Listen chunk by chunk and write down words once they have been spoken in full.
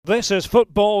This is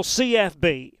Football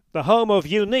CFB, the home of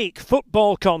unique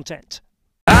football content.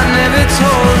 I never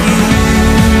told you,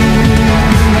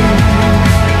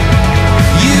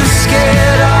 you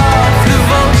scared off the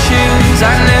vultures.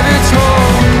 I never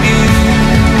told you,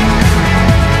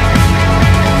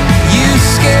 you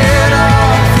scared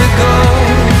off the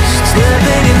ghosts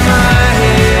living in my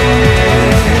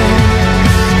head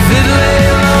that lay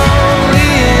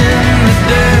lonely in the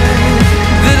dirt,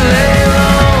 that lay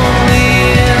lonely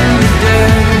in the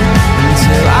dirt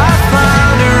until I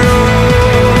found a rose.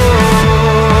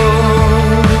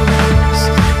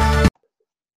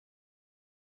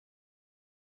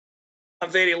 I'm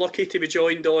very lucky to be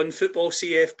joined on Football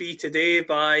CFB today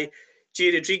by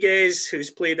Jay Rodriguez,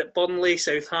 who's played at Burnley,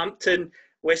 Southampton,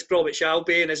 West Bromwich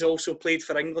Albion, has also played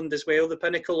for England as well, the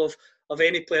pinnacle of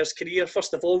any player's career.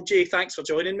 First of all, Jay, thanks for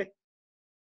joining me.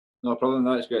 No problem,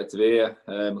 it's great to be here.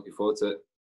 Looking forward to it.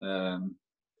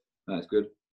 That's good.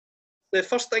 The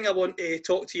first thing I want to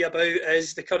talk to you about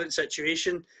is the current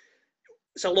situation.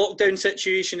 It's a lockdown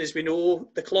situation, as we know.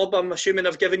 The club, I'm assuming,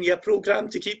 have given you a programme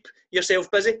to keep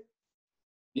yourself busy?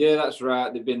 Yeah, that's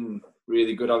right. They've been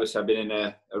really good. Obviously, I've been in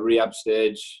a rehab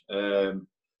stage. Hurt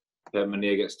my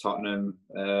knee against Tottenham.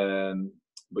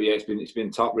 But yeah, it's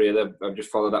been top really. I've just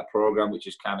followed that programme, which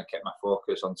has kind of kept my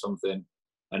focus on something.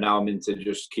 And now I'm into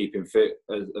just keeping fit,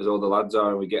 as all the lads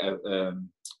are. We get a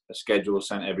schedule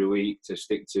sent every week to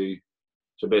stick to.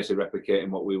 So basically replicating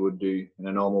what we would do in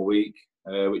a normal week,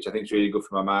 which I think is really good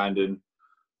for my mind and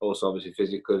also obviously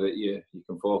physically, that you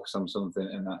can focus on something,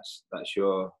 and that's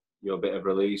your bit of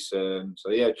release. So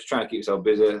yeah, just trying to keep yourself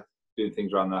busy, doing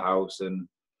things around the house, and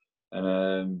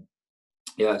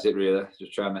yeah, that's it really.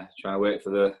 Just trying to wait for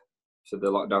the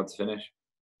lockdown to finish.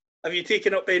 Have you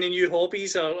taken up any new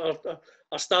hobbies or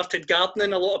started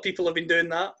gardening? A lot of people have been doing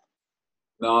that.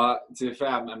 No, to be fair,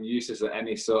 I'm useless at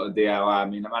any sort of DIY. I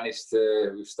mean,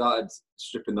 we've started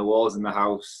stripping the walls in the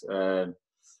house, and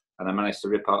I managed to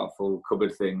rip out a full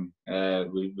cupboard thing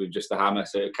with just a hammer.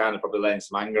 So it kind of probably letting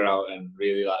some anger out and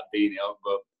really like beating it up.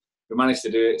 But we managed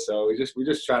to do it. So we're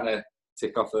just trying to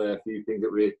tick off a few things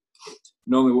that we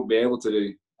normally wouldn't be able to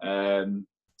do.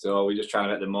 So we're just trying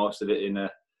to make the most of it in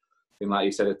like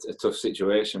you said, a tough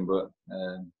situation. But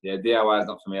yeah, DIY is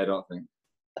not for me, I don't think.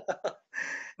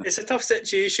 It's a tough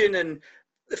situation, and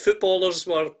the footballers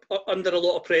were under a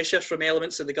lot of pressure from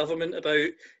elements of the government about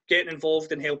getting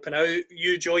involved and helping out.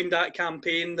 You joined that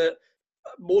campaign that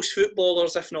most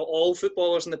footballers, if not all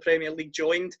footballers in the Premier League,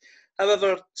 joined.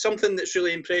 However, something that's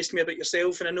really impressed me about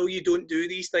yourself, and I know you don't do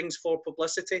these things for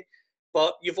publicity,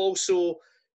 but you've also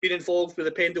been involved with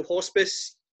the Pendle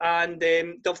Hospice and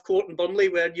Dovecourt and Burnley,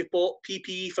 where you've bought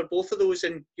PPE for both of those,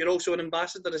 and you're also an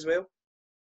ambassador as well.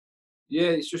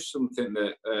 Yeah, it's just something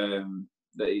that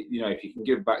you know, if you can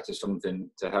give back to something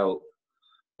to help,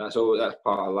 that's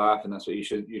part of life, and that's what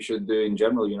you should do in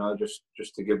general. You know,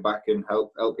 just to give back and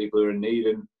help people who are in need.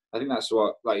 And I think that's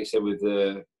what, like you said, with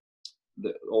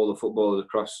all the footballers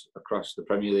across the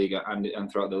Premier League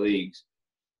and throughout the leagues,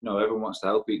 you know, everyone wants to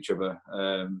help each other.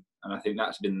 And I think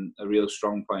that's been a real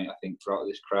strong point, I think, throughout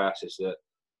this crisis, that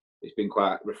it's been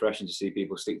quite refreshing to see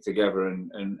people stick together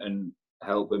and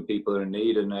help when people are in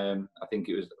need. And I think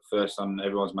it was first on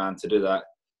everyone's mind to do that.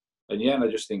 And yeah, and I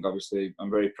just think, obviously, I'm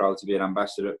very proud to be an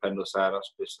ambassador at Pendleside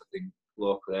Hospice. I think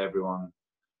locally everyone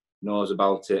knows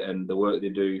about it and the work they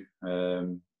do.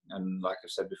 And like I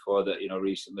said before, that, you know,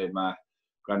 recently my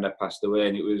granddad passed away,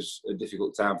 and it was a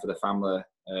difficult time for the family.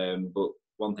 But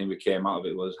one thing we came out of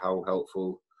it was how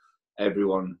helpful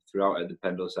everyone throughout at the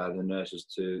Pendleside, the nurses,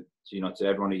 to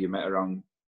everyone who you met around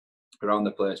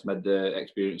the place, made the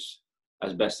experience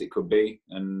as best it could be.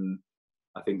 And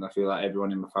I feel like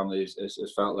everyone in my family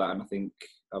has felt that. And I think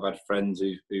I've had friends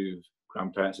whose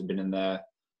grandparents have been in there,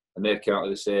 and they've come out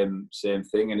of the same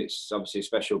thing. And it's obviously a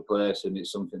special place, and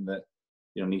it's something that,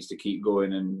 you know, needs to keep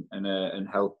going and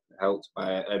helped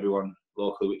by everyone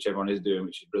locally, which everyone is doing,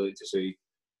 which is brilliant to see.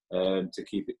 To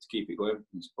keep it going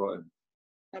and supporting.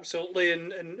 Absolutely,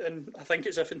 and I think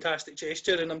it's a fantastic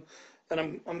gesture, and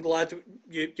I'm glad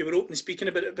you were open speaking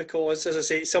about it, because, as I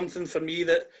say, it's something for me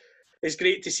that is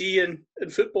great to see. And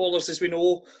footballers, as we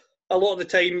know, a lot of the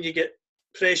time you get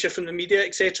pressure from the media,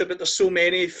 etc. But there's so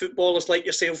many footballers like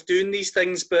yourself doing these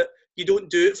things, but you don't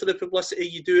do it for the publicity.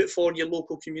 You do it for your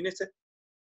local community.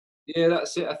 Yeah,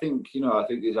 that's it. I think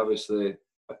there's obviously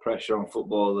a pressure on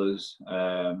footballers.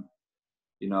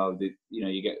 You know,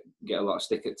 you get a lot of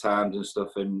stick at times and stuff,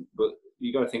 but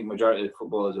you got to think majority of the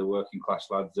footballers are working class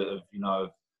lads that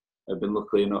have been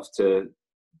lucky enough to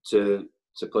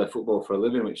play football for a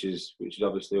living, which is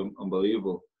obviously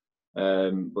unbelievable.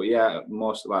 But yeah, I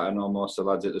know most of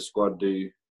the lads at the squad do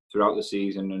throughout the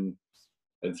season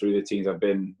and through the teams I've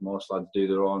been, most lads do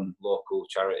their own local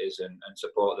charities and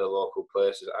support their local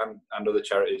places and other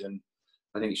charities. And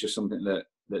I think it's just something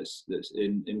that's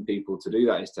in people to do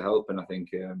that, is to help. And I think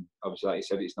obviously, like you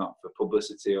said, it's not for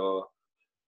publicity or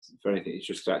for anything. It's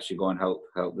just to actually go and help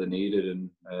the needed. And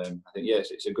I think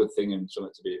yes, it's a good thing and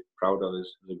something to be proud of as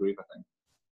a group, I think.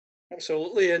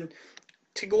 Absolutely. And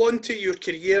to go on to your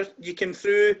career, you came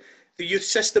through the youth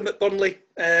system at Burnley.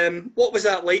 What was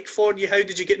that like for you? How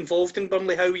did you get involved in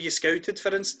Burnley? How were you scouted,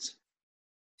 for instance?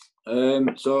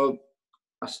 So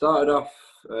I started off,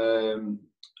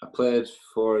 I played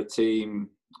for a team,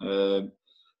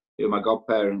 my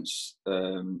godparents,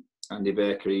 Andy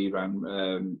Baker, he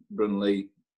ran Brunley,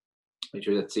 which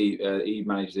was a team, he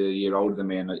managed a year older than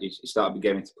me, and he started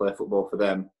getting to play football for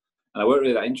them. And I weren't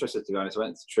really that interested, to be honest. I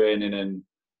went to training, and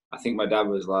I think my dad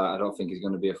was like, I don't think he's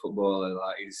going to be a footballer.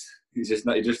 Like he just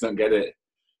don't get it.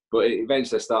 But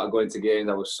eventually I started going to games.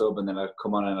 I was sub, and then I'd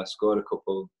come on and I scored a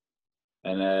couple.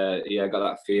 And I got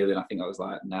that feeling. I think I was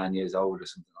like 9 years old or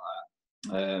something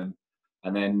like that.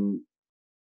 And then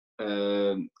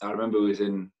I remember it was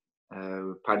in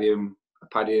a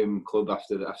Padiham club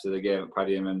after the game at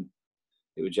Padiham, and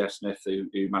it was Jeff Smith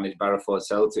who managed Barrowford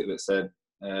Celtic that said,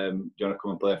 do you want to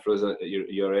come and play for us at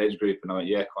your age group? And I went,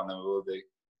 yeah, come on, then we will do.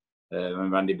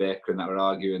 And Randy Baker and that were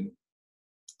arguing.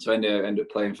 So I ended up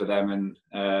playing for them, and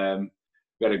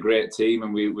we had a great team,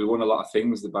 and we won a lot of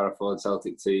things, the Barrowford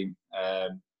Celtic team.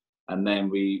 And then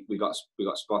we got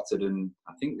spotted, and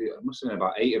I think there must have been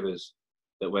about 8 of us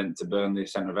that went to Burnley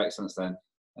Centre of Excellence then.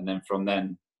 And then from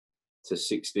then to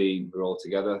 16, we're all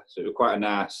together. So it was quite a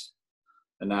nice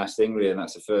thing, really. And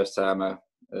that's the first time I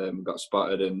got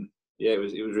spotted, and yeah, it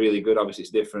was really good. Obviously,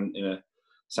 it's different in a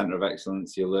Centre of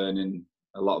Excellence. You're learning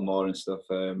a lot more and stuff,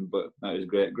 but that was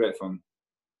great fun.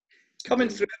 Coming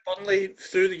through Burnley,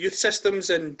 through the youth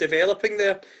systems and developing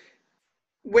there,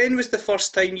 when was the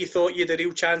first time you thought you had a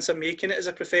real chance of making it as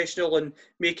a professional and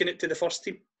making it to the first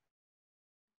team?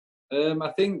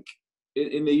 I think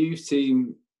in the youth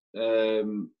team, I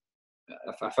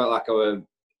felt like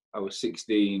I was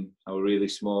 16. I was really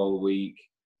small, weak,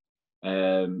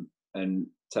 and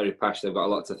Terry Pash, they've got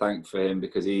a lot to thank for him,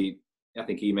 because I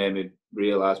think he made me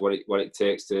realise what it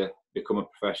takes to become a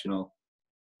professional.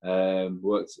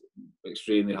 Worked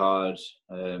extremely hard,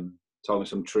 told me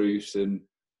some truths, and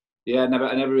yeah, I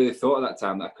never really thought at that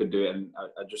time that I could do it. And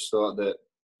I just thought that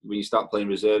when you start playing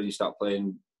reserves, you start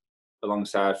playing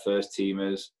alongside first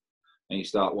teamers, and you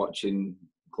start watching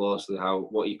closely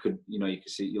what you could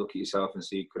see, you look at yourself and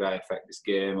see, could I affect this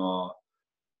game?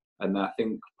 And I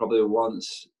think probably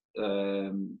once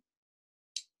I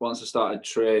started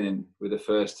training with the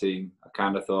first team, I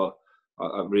kind of thought,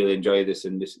 I really enjoy this,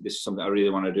 and this is something I really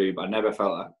want to do, but I never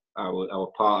felt like I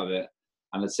was part of it.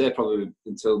 And I'd say probably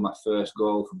until my first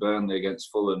goal for Burnley against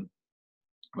Fulham,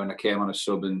 when I came on a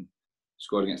sub and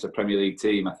scored against a Premier League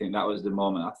team, I think that was the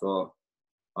moment I thought,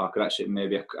 I could actually,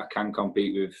 maybe I can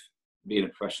compete with being a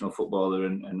professional footballer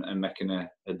and making a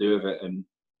do of it. And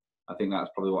I think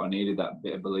that's probably what I needed, that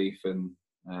bit of belief, and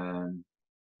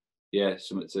yeah,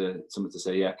 something to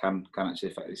say, yeah, I can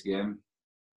actually affect this game.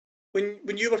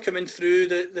 When you were coming through,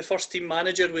 the first team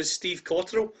manager was Steve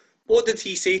Cotterill. What did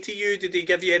he say to you? Did he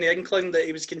give you any inkling that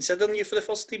he was considering you for the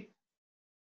first team?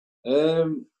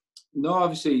 No,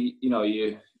 obviously,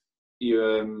 I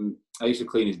used to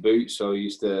clean his boots, so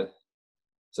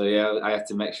yeah, I had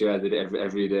to make sure I did it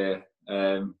every day.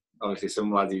 Obviously,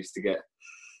 some lads used to get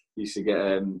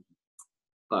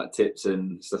like tips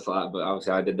and stuff like that, but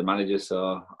obviously I did the manager,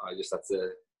 so I just had to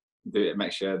do it,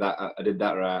 make sure that I did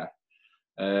that right.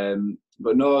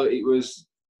 But no, it was,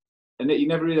 and you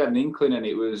never really had an inkling, and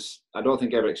it was, I don't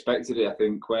think I ever expected it. I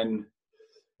think when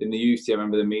in the youth team, I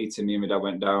remember the meeting, me and my dad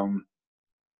went down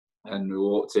and we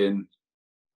walked in,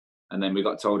 and then we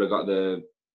got told I got a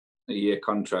year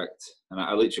contract, and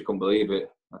I literally couldn't believe it.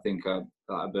 I think I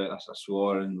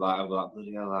swore, and I was like,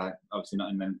 bloody hell, obviously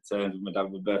not in them terms, my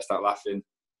dad would burst out laughing.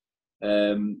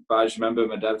 But I just remember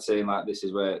my dad saying, like, this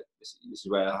is where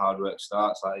hard work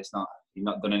starts. Like, you've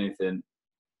not done anything.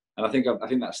 And I think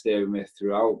that stayed with me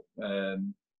throughout.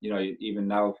 Even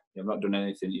now, I've not done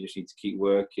anything. You just need to keep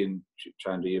working,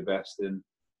 try and do your best, and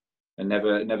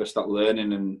never stop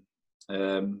learning. And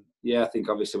I think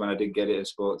obviously when I did get it and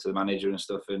spoke to the manager and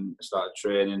stuff and started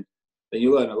training, then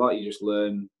you learn a lot. You just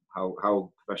learn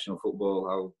how professional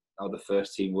football, how the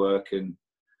first team work, and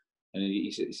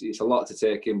it's a lot to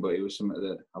take in. But it was something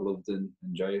that I loved and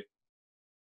enjoyed.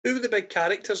 Who were the big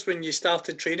characters when you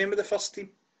started training with the first team?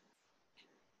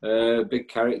 Big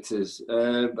characters.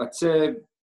 I'd say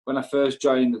when I first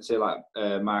joined, I'd say like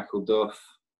Michael Duff,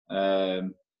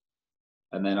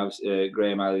 and then obviously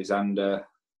Graham Alexander,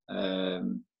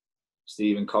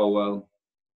 Stephen Colwell,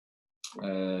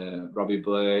 Robbie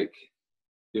Blake.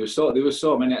 There was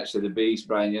so many actually. The Beast,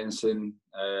 Brian Jensen,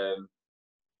 and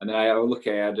then I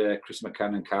had Chris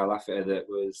McCann and Carl Laffiter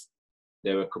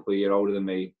they were a couple of years older than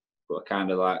me, but I kind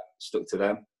of like stuck to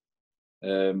them,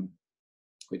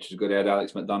 which was good. I had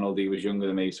Alex McDonald, he was younger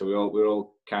than me, so we were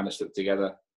all kind of stuck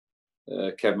together.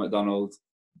 Kev McDonald,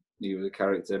 he was a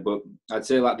character, but I'd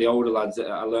say like the older lads,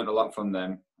 I learned a lot from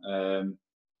them.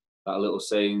 That little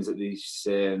sayings that they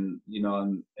say, and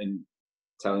and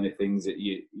telling me things that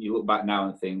you look back now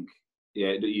and think,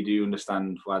 yeah, you do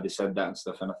understand why they said that and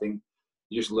stuff. And I think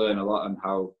you just learn a lot on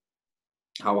how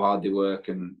hard they work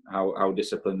and how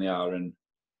disciplined they are, and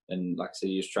like I say,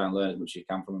 you just try and learn as much as you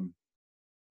can from them.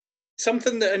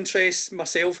 Something that interests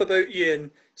myself about you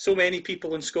and so many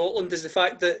people in Scotland is the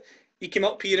fact that you came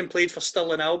up here and played for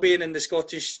Stirling Albion in the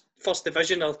Scottish First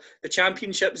Division, or the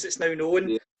Championship as it's now known.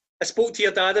 Yeah. I spoke to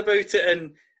your dad about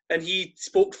it and he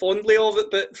spoke fondly of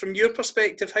it, but from your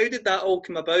perspective, how did that all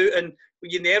come about, and were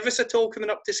you nervous at all coming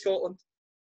up to Scotland?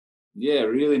 Yeah,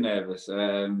 really nervous.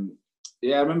 I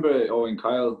remember Owen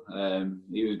Kyle,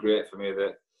 he was great for me,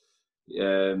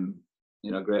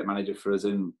 great manager for us,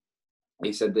 and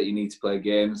he said that you need to play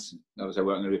games. Obviously, I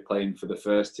wasn't going to be playing for the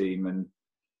first team, and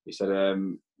he said,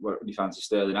 "What do you fancy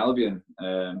Stirling Albion?"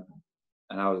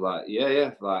 And I was like,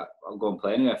 "Yeah, like I'll go and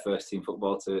play anywhere first team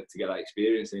football to get that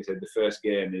experience." And he said the first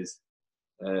game is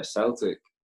Celtic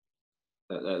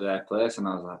at their place, and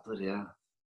I was like, "Bloody hell!"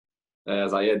 I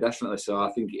was like, "Yeah, definitely." So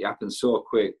I think it happened so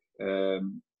quick.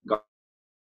 Got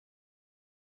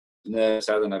nervous,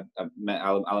 and I met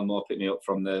Alan Moore, picked me up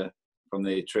from the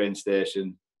train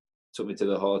station, took me to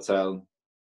the hotel,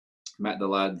 met the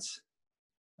lads,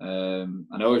 and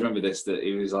I always remember this, that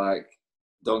he was like,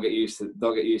 don't get used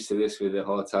to this with the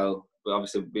hotel. But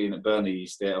obviously, being at Burnley, you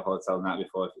stay at a hotel the night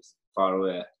before if it's far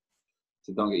away.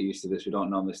 So don't get used to this. We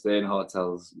don't normally stay in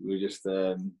hotels. We just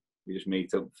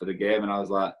meet up for the game. And I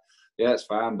was like, yeah, it's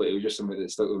fine. But it was just something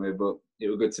that stuck with me. But it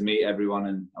was good to meet everyone,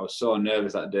 and I was so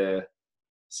nervous that day,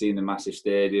 seeing the massive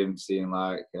stadium, seeing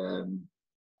like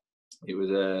it was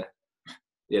the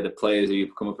players who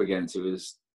you come up against. It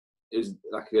was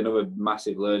like another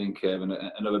massive learning curve and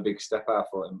another big step I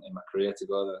thought in my career to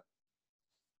go there.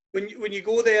 When you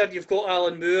go there, you've got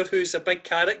Alan Moore, who's a big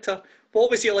character. What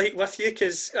was he like with you?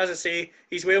 Because, as I say,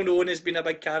 he's well known as being a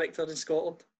big character in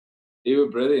Scotland. He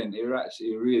was brilliant. He was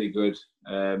actually really good.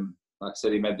 Like I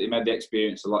said, he made the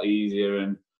experience a lot easier,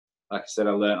 and like I said,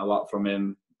 I learnt a lot from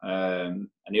him. And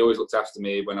he always looked after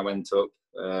me when I went up.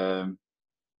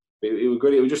 It was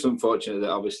good. It was just unfortunate that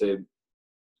obviously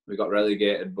we got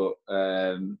relegated, but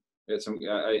I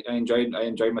enjoyed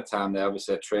my time there.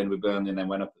 Obviously, I trained with Burnley and then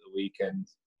went up at the weekend.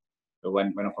 I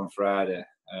went up on Friday.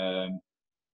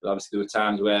 But obviously, there were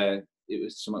times where it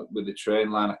was something with the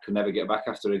train line. I could never get back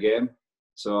after a game,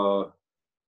 so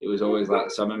it was always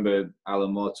like. So I remember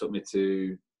Alan Moore took me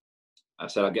to. I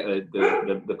said I'd get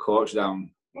the coach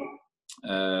down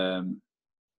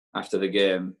after the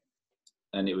game.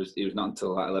 And it was not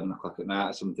until like 11 o'clock at night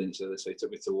or something. So he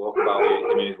took me to walk about him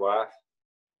and his wife.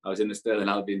 I was in the Stirling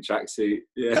Albion tracksuit.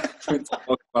 Yeah, went to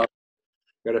walk about.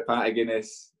 Got a pint of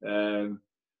Guinness.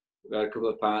 Got a couple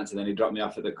of pints, and then he dropped me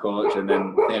off at the coach. And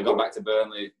then I think I got back to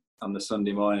Burnley on the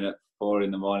Sunday morning at 4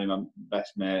 a.m. My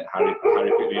best mate Harry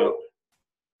picked me up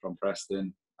from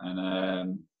Preston,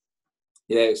 and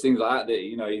it's things like that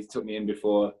he took me in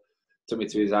before, took me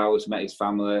to his house, met his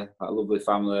family, like a lovely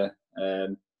family.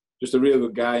 Just a real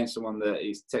good guy, and someone that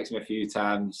he's texted me a few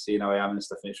times, seeing how I am and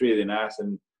stuff. And it's really nice,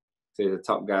 and he's a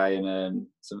top guy, and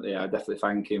I definitely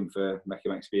thank him for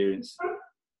making my experience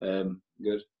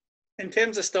good. In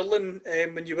terms of Stirling,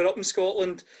 when you were up in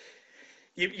Scotland,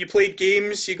 you played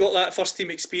games, you got that first team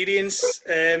experience.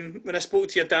 When I spoke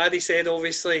to your dad, he said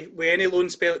obviously with any loan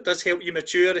spell it does help you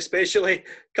mature, especially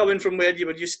coming from where you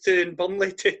were used to in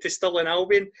Burnley to Stirling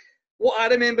Albion. What I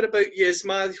remember about you is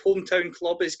my hometown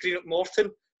club is Greenock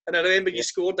Morton. And I remember you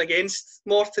scored against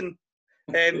Morton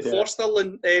for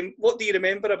Stirling. What do you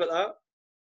remember about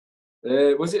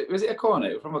that? Was it a corner?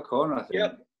 It was from a corner, I think.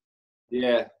 Yep.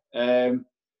 Yeah.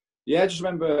 I just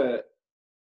remember.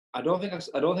 I don't think I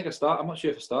started. I'm not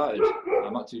sure if I started.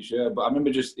 I'm not too sure, but I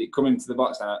remember just it coming to the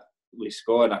box and we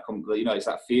scored. And it's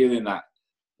that feeling that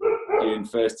you're in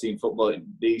first team football.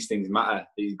 These things matter.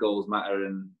 These goals matter,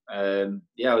 and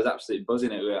I was absolutely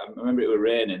buzzing. I remember it was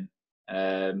raining.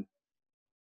 And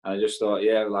I just thought,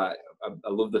 I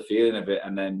love the feeling of it.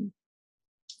 And then,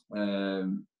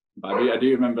 but I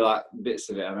do remember like bits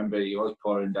of it. I remember it was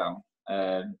pouring down.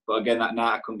 But again, that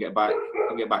night I couldn't get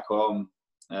back home.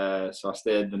 So I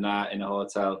stayed the night in a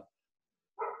hotel.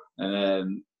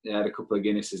 And I had a couple of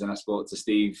Guinnesses, and I spoke to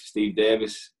Steve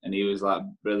Davis, and he was like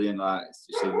brilliant. Like,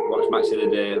 he said, watch match of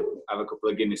the day, have a couple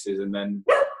of Guinnesses, and then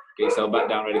get yourself back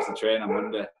down ready to train on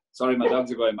Monday. Sorry, my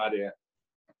dogs are going mad here.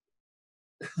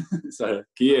 So,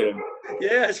 can you hear him?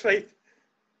 Yeah, it's fine.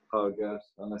 Oh gosh,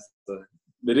 honestly,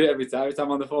 they do it every time. Every time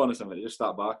I'm on the phone or something, they just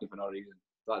start barking for no reason.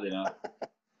 Like they know.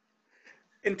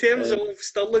 In terms of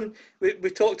Stirling,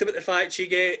 we talked about the fact you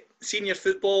get senior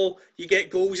football, you get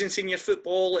goals in senior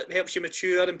football, it helps you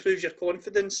mature, improves your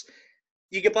confidence.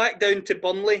 You get back down to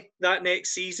Burnley that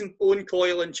next season, Owen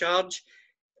Coyle in charge.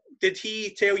 Did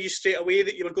he tell you straight away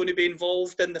that you were going to be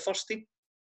involved in the first team?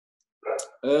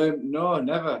 No,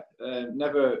 never.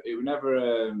 Never. It was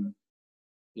never.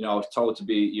 I was told to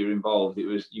be. You're involved. It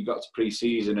was. You got to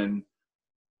pre-season, and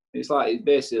it's like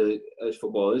basically as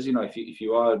footballers. If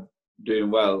you are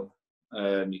doing well,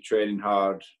 you're training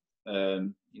hard. You're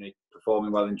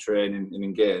performing well in training and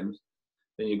in games,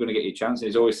 then you're going to get your chance. And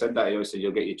he's always said that. He always said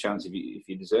you'll get your chance if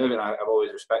you deserve it. And I've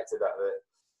always respected that.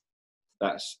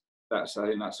 That's I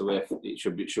think that's the way it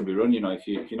should be run. If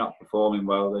you're not performing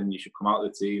well, then you should come out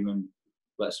of the team and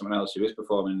let someone else who is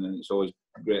performing. And it's always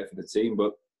great for the team.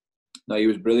 But no, he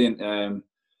was brilliant.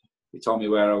 He told me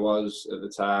where I was at the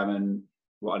time and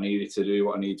what I needed to do,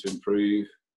 what I needed to improve,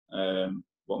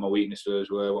 what my weaknesses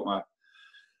were, what my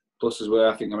pluses were.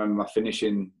 I think I remember my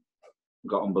finishing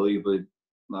got unbelievably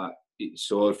it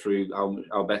soared through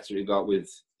how better it got with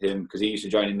him, because he used to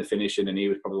join in the finishing and he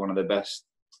was probably one of the best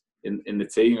in the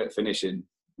team at finishing.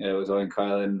 It was Owen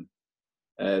Kyle, and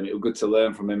it was good to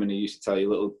learn from him, and he used to tell you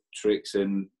little tricks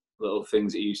and little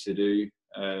things that he used to do,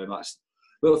 like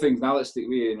little things now that stick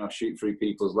with you, shoot through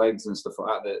people's legs and stuff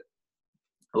like that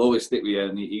will always stick with you,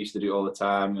 and he used to do it all the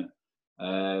time.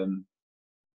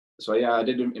 So yeah, I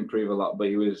did improve a lot, but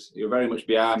he was very much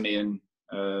behind me and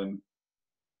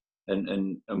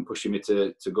pushing me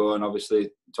to go, and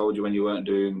obviously told you when you weren't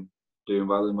doing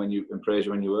well and praised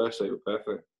you when you were, so it was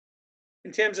perfect.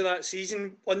 In terms of that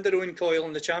season under Owen Coyle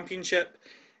in the Championship,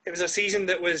 it was a season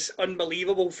that was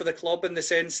unbelievable for the club in the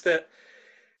sense that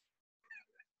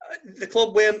the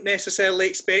club weren't necessarily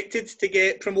expected to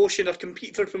get promotion or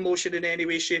compete for promotion in any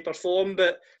way, shape or form,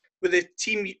 but with the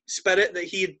team spirit that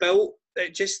he had built,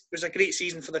 it just was a great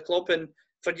season for the club. And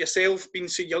for yourself, being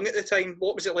so young at the time,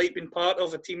 what was it like being part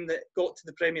of a team that got to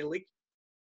the Premier League?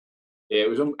 Yeah, it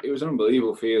was an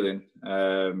unbelievable feeling.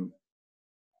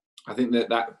 I think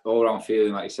that all-round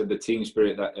feeling, like you said, the team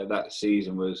spirit that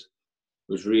season was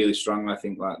really strong. I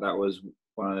think that was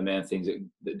one of the main things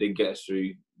that did get us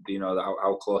through.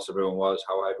 How close everyone was,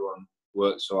 how everyone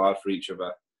worked so hard for each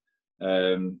other.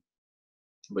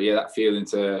 But yeah, that feeling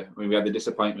we had the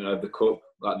disappointment of the cup,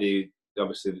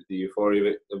 obviously the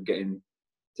euphoria of getting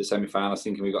to semi-finals,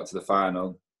 thinking we got to the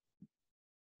final.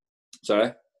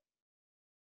 Sorry?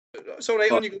 It's all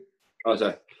right, on you go. Oh,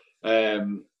 sorry.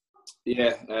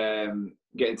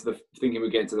 Thinking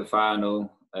we'd get to the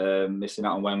final, missing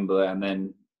out on Wembley, and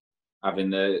then having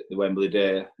the Wembley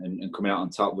day and coming out on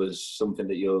top was something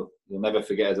that you'll never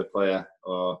forget as a player,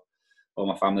 or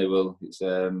my family will. It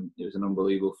was an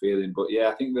unbelievable feeling. But yeah,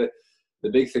 I think the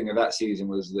big thing of that season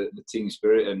was the team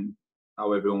spirit and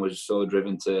how everyone was so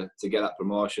driven to get that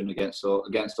promotion against all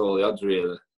the odds,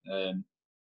 really. And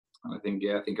I think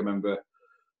I remember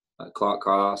Clark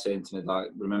Carr saying to me,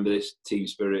 remember this team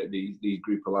spirit, these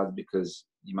group of lads, because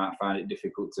you might find it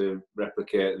difficult to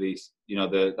replicate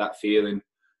that feeling.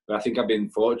 But I think I've been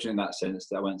fortunate in that sense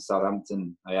that I went to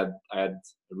Southampton. I had a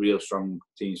real strong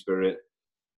team spirit,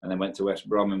 and then went to West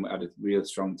Brom and had a real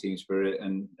strong team spirit.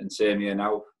 And same here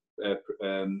now at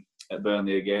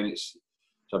Burnley again.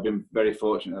 So I've been very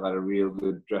fortunate. I've had a real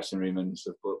good dressing room and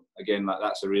stuff. But again,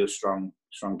 that's a real strong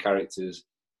characters.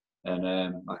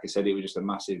 And like I said, it was just a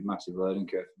massive learning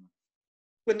curve.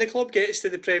 When the club gets to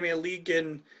the Premier League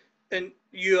and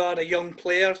you are a young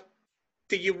player,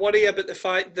 do you worry about the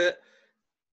fact that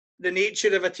the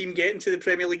nature of a team getting to the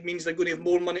Premier League means they're going to have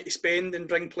more money to spend and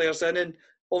bring players in? And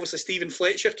obviously Stephen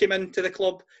Fletcher came into the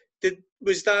club.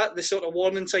 Was that the sort of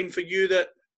warning sign for you that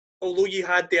although you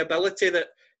had the ability, that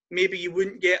maybe you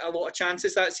wouldn't get a lot of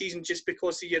chances that season just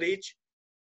because of your age?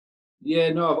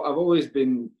 Yeah, no, I've always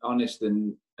been honest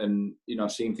and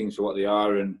seeing things for what they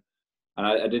are, and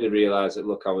I did realise that.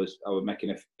 Look, I was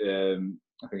making I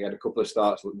think I had a couple of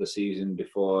starts the season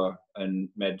before and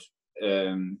made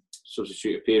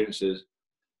substitute appearances,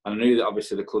 and I knew that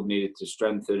obviously the club needed to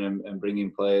strengthen and bring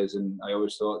in players, and I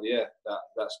always thought,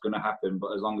 that's going to happen.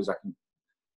 But as long as I can,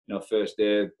 first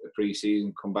day of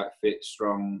pre-season, come back fit,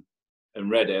 strong,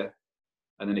 and ready.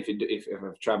 And then if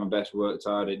I've tried my best, worked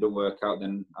hard, it don't work out,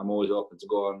 then I'm always open to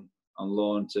go on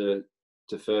loan to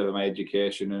further my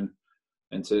education. And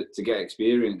and to get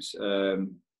experience. I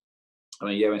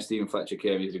mean, yeah, when Stephen Fletcher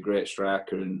came, he was a great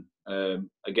striker, and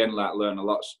again, like learned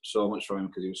so much from him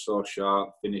because he was so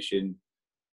sharp, finishing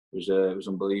was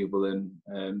unbelievable, and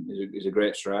he's a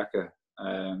great striker.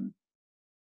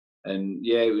 And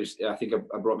yeah, it was. I think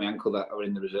I brought my ankle that I was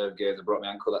in the reserve games. I brought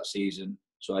my ankle that season,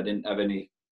 so I didn't have any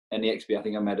experience. I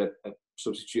think I made a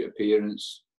substitute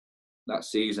appearance that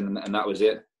season, and that was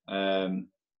it. I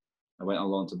went on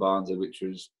loan to Barnsley, which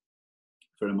was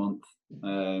for a month.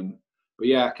 But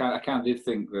yeah, I kind of did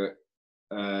think that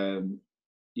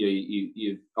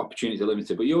your opportunities are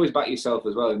limited, but you always back yourself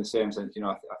as well in the same sense. You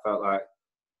know, I felt like,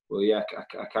 well, yeah,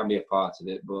 I can be a part of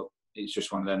it, but it's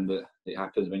just one of them that it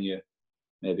happens when you're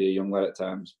maybe a young lad at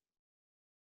times.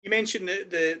 You mentioned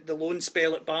the loan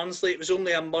spell at Barnsley. It was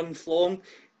only a month long.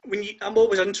 I'm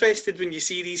always interested when you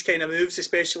see these kind of moves,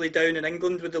 especially down in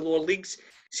England with the lower leagues.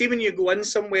 See, when you go in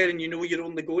somewhere and you know you're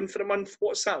only going for a month,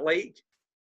 what's that like?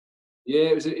 Yeah,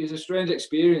 it was a strange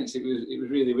experience. It was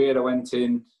really weird. I went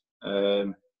in.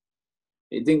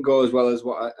 It didn't go as well as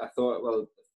what I thought. Well,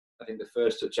 I think the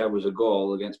first touch I had was a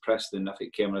goal against Preston. I think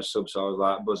it came on a sub, so I was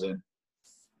like buzzing.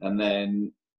 And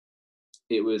then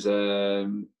it was,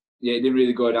 it didn't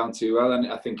really go down too well.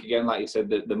 And I think, again, like you said,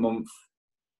 the month,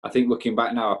 I think looking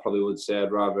back now, I probably would say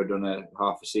I'd rather have done a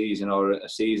half a season or a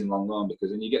season long loan,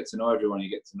 because then you get to know everyone, you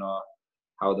get to know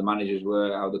how the managers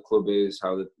work, how the club is,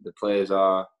 how the players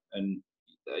are, and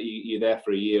you're there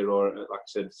for a year or, like I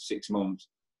said, 6 months,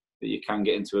 that you can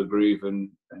get into a groove and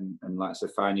like I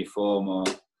said, find your form.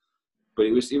 But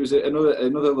it was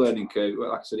another learning curve.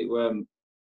 Like I said, it weren't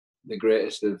the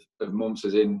greatest of months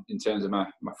as in terms of my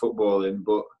footballing,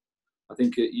 but I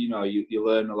think you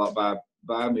learn a lot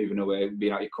by moving away,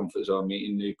 being out your comfort zone,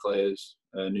 meeting new players,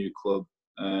 a new club.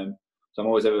 So I'm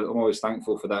always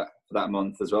thankful for that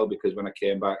month as well, because when I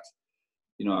came back,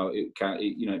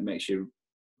 it makes you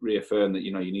reaffirm that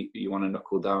you want to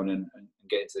knuckle down and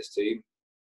get into this team.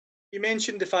 You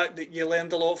mentioned the fact that you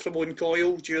learned a lot from Owen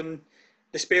Coyle during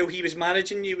the spell he was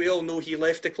managing you. We all know he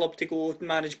left the club to go and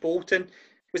manage Bolton.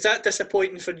 Was that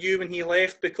disappointing for you when he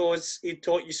left, because he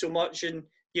taught you so much and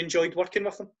you enjoyed working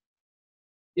with him?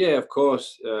 Yeah, of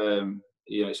course.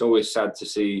 It's always sad to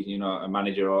see a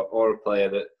manager or a player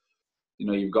that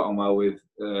you've got on well with,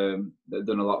 that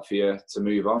done a lot for you, to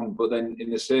move on. But then in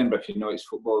the same breath, it's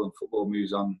football, and football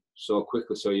moves on so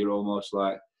quickly. So you're almost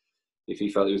like, if he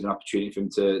felt it was an opportunity for him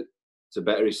to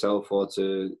better himself or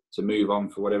to move on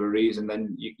for whatever reason,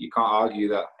 then you can't argue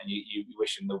that, and you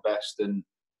wish him the best. And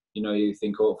you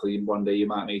think hopefully one day you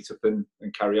might meet up and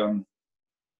carry on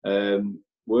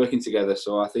working together.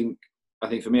 So I think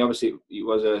for me, obviously, it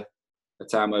was a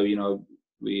time where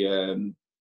we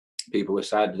people were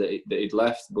sad that he'd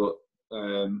left, but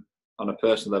on a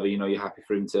personal level, you're happy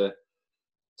for him to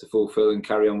fulfil and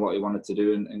carry on what he wanted to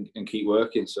do and keep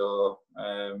working. So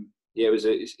I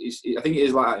think it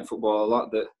is like that in football a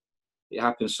lot, that it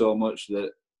happens so much that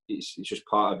it's just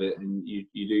part of it, and you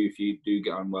do, if you do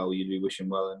get on well, you do wish him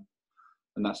well,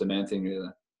 and that's the main thing, really.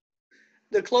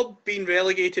 The club being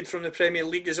relegated from the Premier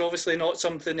League is obviously not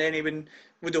something anyone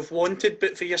would have wanted,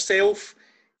 but for yourself,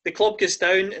 the club goes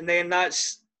down, and then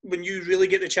that's when you really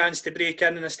get the chance to break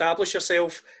in and establish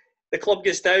yourself. The club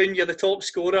goes down, you're the top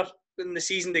scorer in the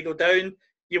season, they go down,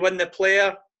 you win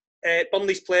the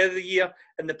Burnley's Player of the Year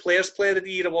and the Players' Player of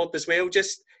the Year award as well.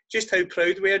 Just how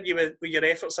proud were you with your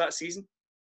efforts that season?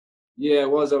 Yeah,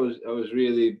 it was. I was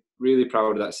really, really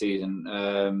proud of that season.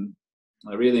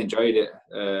 I really enjoyed it.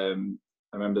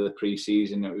 I remember the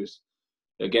pre-season. It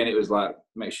was like,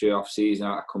 make sure off season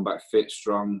I come back fit,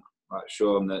 strong, like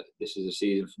show them that this is a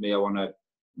season for me. I want to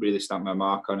really stamp my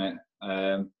mark on it.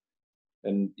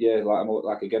 And yeah,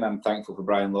 I'm thankful for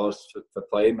Brian Laws for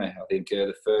playing me. I think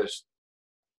the first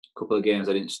couple of games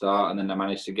I didn't start, and then I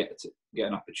managed to get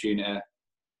an opportunity,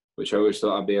 which I always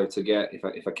thought I'd be able to get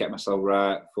if I kept myself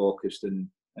right, focused and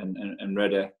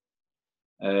ready.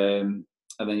 And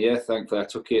then thankfully I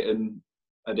took it, and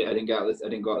I didn't go out of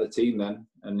the team then,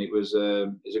 and it was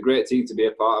a great team to be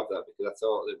a part of that, because I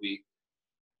thought that we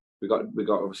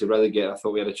got obviously relegated. I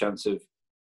thought we had a chance of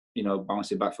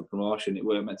bouncing back for promotion. It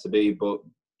weren't meant to be, but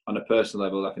on a personal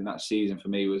level, I think that season for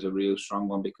me was a real strong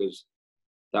one, because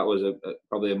that was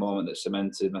probably a moment that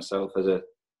cemented myself as a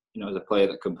player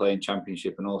that can play in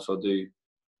Championship and also be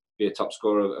a top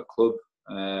scorer at a club.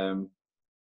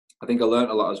 I think I learnt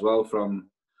a lot as well from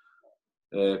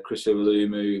Chris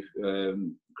Iwelumo,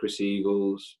 Chris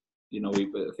Eagles. I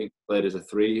think we played as a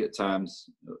 3 at times.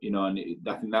 And I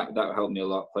think that helped me a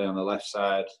lot, playing on the left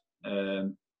side.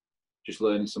 Just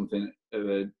learning something of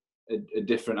a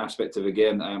different aspect of a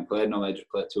game that I haven't played. Normally I just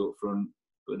play 2 up front,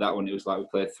 but that one it was like we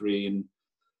played 3, and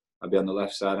I'd be on the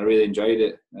left side. I really enjoyed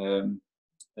it.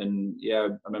 And yeah,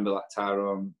 I remember like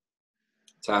Tyrone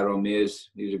Mears.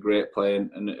 He was a great player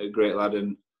and a great lad.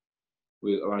 And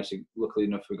we honestly, luckily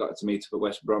enough, we got to meet up at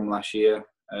West Brom last year.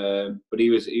 But he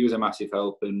was a massive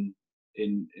help in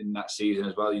that season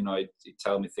as well. You know, he'd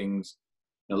tell me things,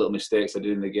 little mistakes I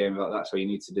did in the game. Like, that's how you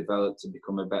need to develop to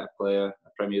become a better player, a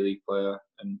Premier League player,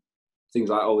 and things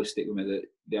like always stick with me. That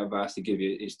the advice to give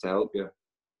you is to help you.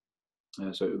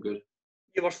 So it was good.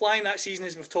 You were flying that season,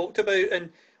 as we've talked about, and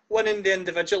winning the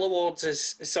individual awards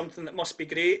is something that must be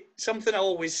great. Something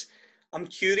I'm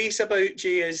curious about,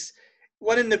 Jay, is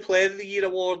winning the Player of the Year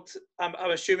award. I'm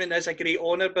assuming is a great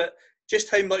honour, but just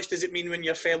how much does it mean when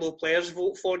your fellow players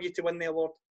vote for you to win the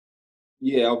award?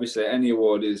 Yeah, obviously any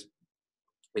award is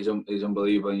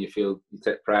unbelievable, and you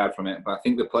take pride from it. But I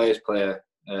think the players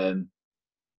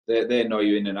they know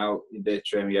you in and out. They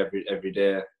train you every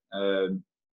day.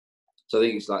 So I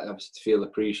think it's like, obviously, to feel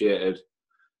appreciated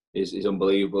is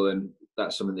unbelievable, and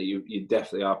that's something that you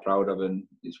definitely are proud of, and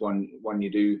it's one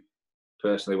you do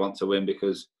personally want to win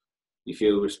because you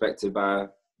feel respected by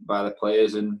the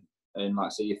players, and like I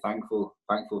say, you're thankful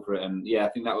for it. And yeah, I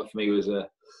think that for me was a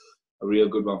real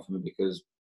good one for me because,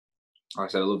 like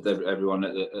I said, I loved everyone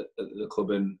at the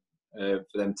club, and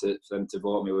for them to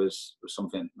vote me was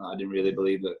something that I didn't really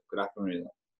believe that could happen, really.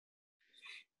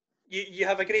 You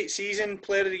have a great season,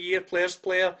 Player of the Year, Players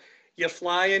Player, you're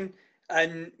flying,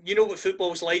 and you know what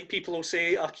football's like. People will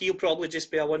say, he'll probably just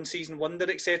be a one-season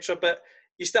wonder, etc. But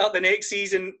you start the next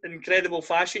season in incredible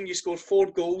fashion. You scored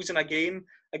 4 goals in a game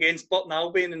against Burton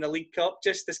Albion in the League Cup.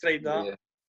 Just describe that.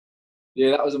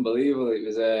 Yeah, that was unbelievable. It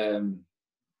was, I think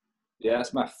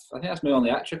that's my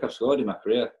only hat-trick I've scored in my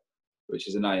career, which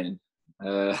is annoying.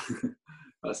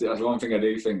 That's one thing I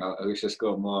do think. I wish I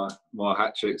scored more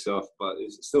hat-tricks off, but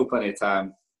there's still plenty of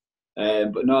time.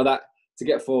 But no, that to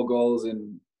get 4 goals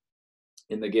in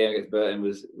the game against Burton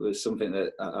was something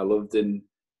that I loved, and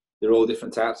they're all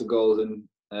different types of goals. And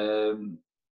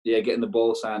getting the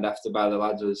ball signed after by the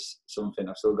lads was something.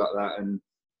 I've still got that, and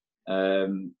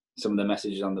some of the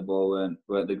messages on the ball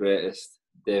weren't the greatest.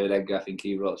 David Edgar, I think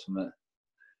he wrote something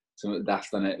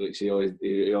daft on it, which he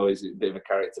always a bit of a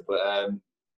character, but.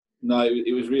 No,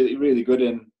 it was really, really good,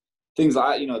 and things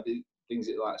like that, the things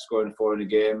like scoring 4 in a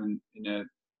game and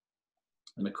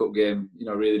in a cup game,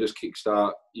 really does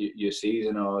kickstart your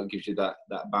season, or it gives you that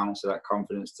bounce or that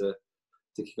confidence to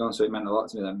kick on. So it meant a lot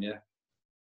to me then, yeah.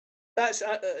 That's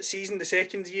a season, the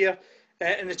second year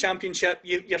in the Championship,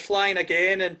 you're flying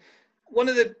again, and one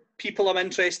of the people I'm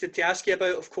interested to ask you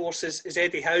about, of course, is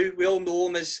Eddie Howe. We all know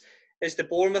him as the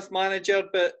Bournemouth manager,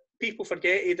 but people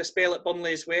forget he had a spell at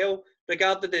Burnley as well,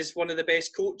 regarded as one of the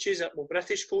best coaches,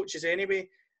 British coaches anyway.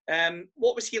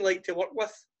 What was he like to work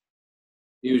with?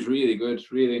 He was really good.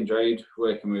 Really enjoyed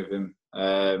working with him.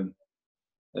 A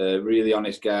really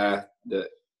honest guy that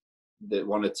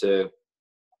wanted to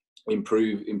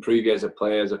improve you as a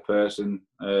player, as a person.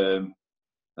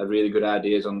 Had really good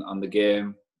ideas on the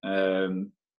game.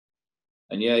 And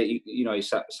yeah, he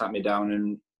sat me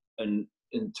down and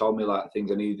told me like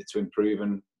things I needed to improve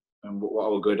and what I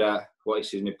was good at, what he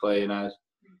sees me playing as.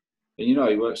 And he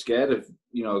weren't scared of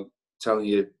telling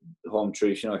you the home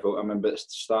truth. I remember at the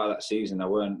start of that season, I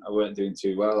weren't doing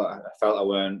too well. I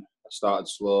felt I started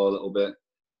slow a little bit,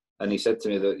 and he said to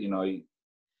me that you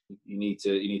need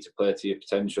to play to your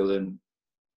potential, and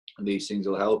these things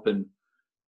will help. And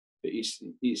it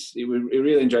was a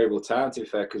really enjoyable time, to be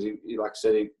fair, because he like I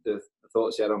said, the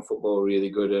thoughts he had on football were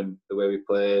really good, and the way we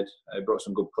played, brought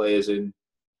some good players in.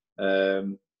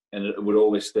 And it would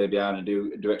always stay behind and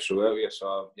do extra work with you.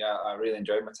 So yeah, I really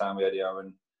enjoyed my time with Eddie Howe.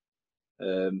 And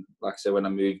like I said, when I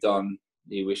moved on,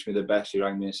 he wished me the best. He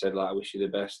rang me and said, like, I wish you the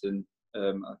best, and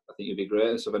I think you'd be great.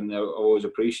 And so I always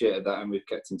appreciated that, and we've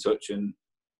kept in touch. And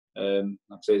like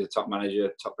I say, he's a top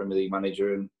manager, top Premier League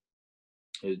manager, and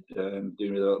he's doing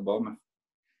really well at Bournemouth.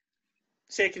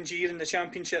 Second year in the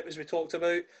Championship, as we talked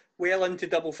about, well into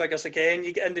double figures again.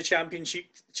 You get into Championship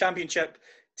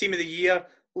Team of the Year.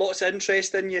 Lots of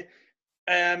interest in you.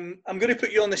 I'm going to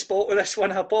put you on the spot with this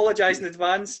one. I apologise in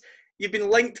advance. You've been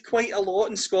linked quite a lot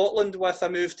in Scotland with a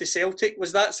move to Celtic.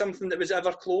 Was that something that was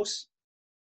ever close?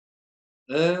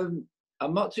 I'm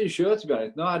not too sure, to be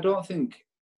honest. No, I don't think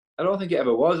it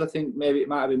ever was. I think maybe it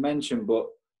might have been mentioned, but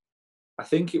I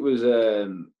think it was.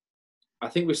 I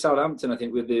think with Southampton, I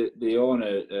think with the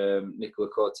owner, Nicola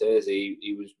Cortese,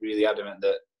 he was really adamant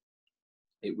that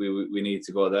we need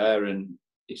to go there, and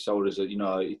he told us that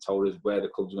he told us where the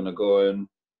club's going to go, and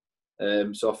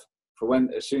so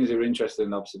as soon as they were interested,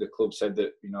 and obviously the club said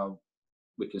that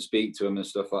we can speak to him and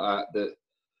stuff like that.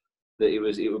 That it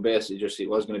was basically just it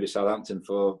was going to be Southampton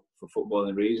for for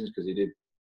footballing reasons, because he did,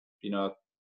 you know,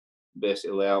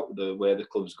 basically lay out where the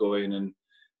club's going, and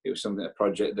it was a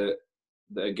project that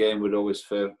again would always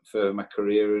further my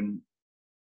career and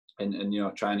you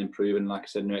know, try and improve, and like I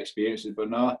said, new experiences. But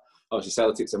no, obviously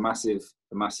Celtic's a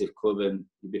massive club, and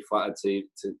you'd be flattered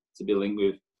to be linked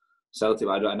with Celtic.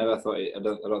 But I never thought I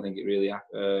don't think it really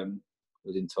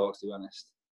was in talks, to be honest.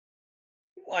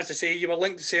 Well, as I say, you were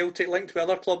linked to Celtic, linked to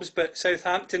other clubs, but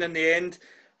Southampton in the end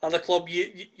are the club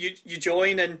you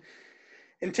join. And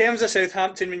in terms of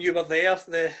Southampton, when you were there,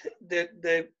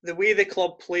 the way the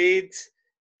club played,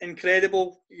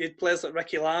 incredible. You had players like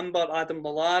Ricky Lambert, Adam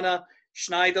Lallana,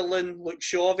 Schneiderlin, Luke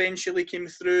Shaw eventually came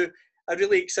through. A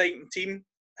really exciting team.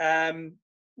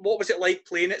 What was it like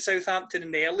playing at Southampton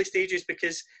in the early stages?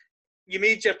 Because you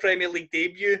made your Premier League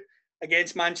debut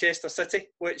against Manchester City,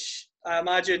 which I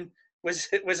imagine was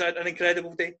an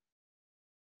incredible day.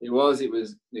 It was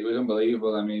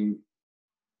unbelievable. I mean,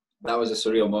 that was a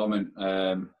surreal moment.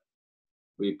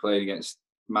 We played against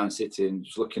Man City, and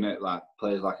just looking at like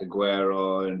players like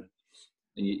Aguero, and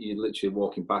you're literally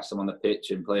walking past them on the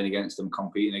pitch and playing against them,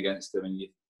 competing against them, and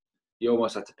you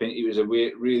almost had to pin. It was a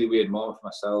really weird moment for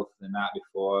myself the night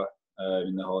before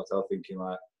in the hotel, thinking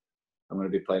like, I'm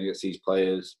going to be playing against these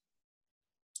players.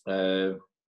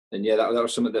 And yeah, that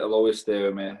was something that'll always stay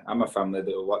with me. And my family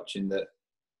that were watching, that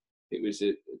it was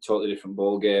a totally different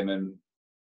ball game,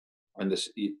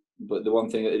 but the one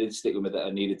thing that did stick with me, that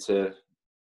I needed to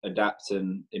adapt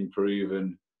and improve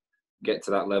and get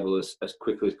to that level as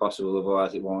quickly as possible,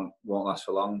 otherwise it won't last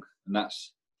for long. And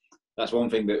that's one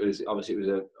thing that was, obviously it was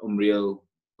an unreal,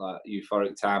 like,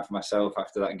 euphoric time for myself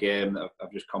after that game that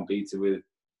I've just competed with,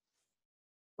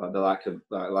 like the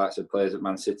likes of players at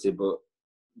Man City. But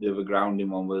the other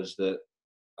grounding one was that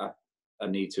I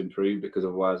need to improve, because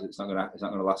otherwise it's not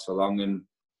gonna last for long, and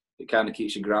it kind of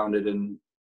keeps you grounded and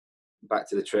back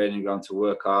to the training ground to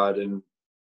work hard and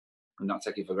not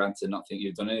take it for granted, not think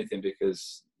you've done anything,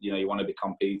 because you know you want to be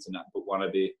competing, but want to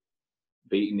be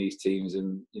beating these teams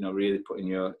and, you know, really putting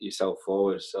yourself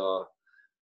forward. So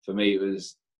for me, it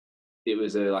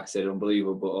was a, like I said,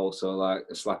 unbelievable, but also like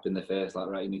a slap in the face. Like,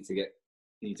 right, you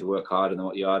need to work harder than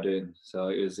what you are doing. So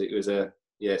it was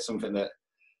something that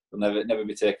will never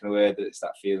be taken away.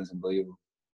 That feeling's unbelievable.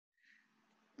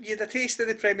 You had a taste of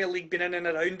the Premier League being in and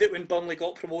around it when Burnley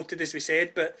got promoted, as we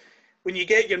said, but when you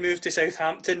get your move to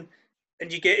Southampton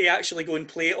and you get to actually go and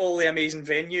play at all the amazing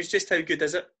venues, just how good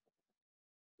is it?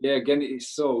 Yeah, again, it's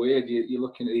so weird. You're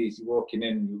looking at these, you're walking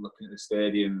in, you're looking at the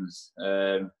stadiums.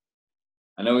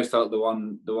 I always felt the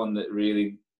one that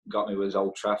really got me was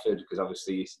Old Trafford, because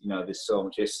obviously, you know, there's so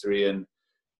much history and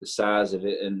the size of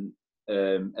it and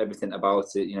everything about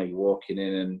it. You know, you're walking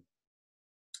in,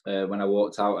 and when I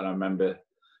walked out, and I remember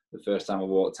the first time I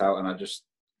walked out, and I just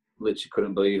literally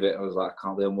couldn't believe it. I was like, I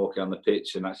can't believe I'm walking on the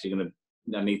pitch and actually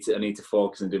I need to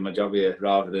focus and do my job here,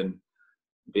 rather than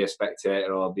be a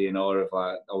spectator or be in awe of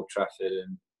like Old Trafford.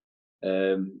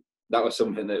 And that was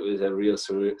something that was a real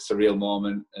surreal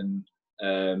moment. And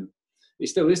it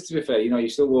still is, to be fair. You know, you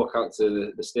still walk out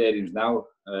to the stadiums now,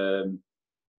 and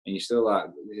you still like,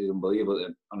 this is unbelievable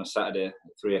that on a Saturday at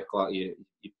 3 o'clock you're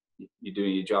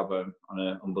doing your job on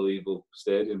an unbelievable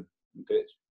stadium and pitch.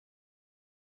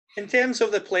 In terms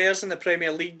of the players in the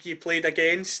Premier League you played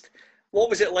against, what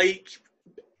was it like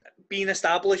being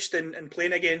established and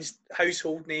playing against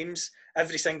household names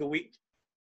every single week?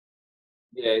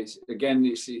 Yeah,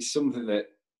 it's something that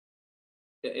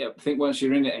I think once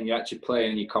you're in it and you're actually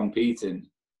playing and you're competing,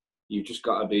 you've just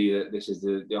got to be that this is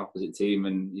the opposite team,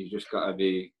 and you've just got to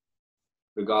be,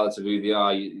 regardless of who they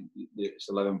are, it's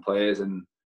 11 players. And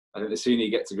I think the sooner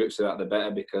you get to grips with that, the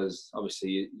better, because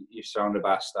obviously you're surrounded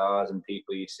by stars and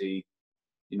people you see,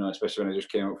 you know, especially when I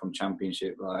just came up from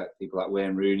Championship, like people like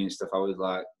Wayne Rooney and stuff. I was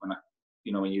like,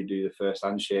 when you do the first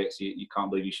handshakes, you can't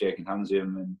believe you're shaking hands with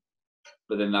them.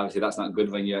 But then obviously that's not good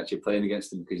when you're actually playing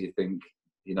against them, because you think,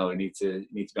 you know, you need to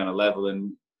be on a level,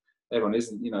 and everyone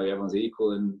isn't. You know, everyone's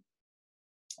equal, and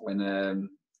when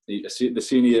the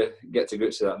sooner you get to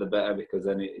grips with that, the better, because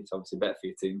then it's obviously better for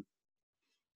your team.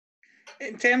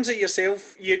 In terms of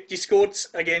yourself, you scored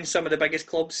against some of the biggest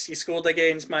clubs. You scored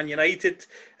against Man United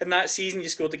in that season. You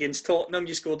scored against Tottenham.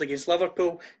 You scored against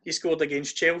Liverpool. You scored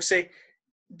against Chelsea.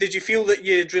 Did you feel that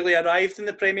you'd really arrived in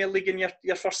the Premier League in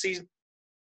your first season?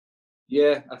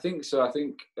 Yeah, I think so. I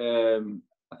think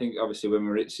obviously when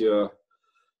Maurizio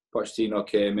Pochettino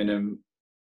came in,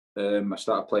 and I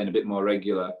started playing a bit more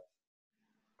regular.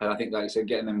 And I think, like I said,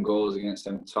 getting them goals against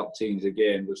them top teams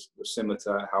again was similar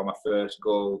to how my first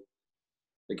goal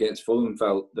against Fulham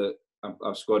felt, that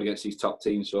I've scored against these top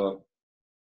teams. So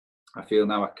I feel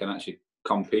now I can actually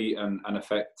compete and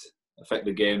affect affect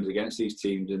the games against these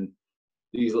teams. And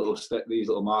these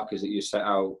little markers that you set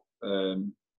out,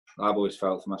 I've always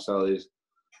felt for myself is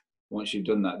once you've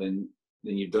done that, then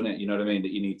you've done it. You know what I mean?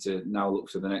 That you need to now look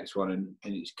for the next one, and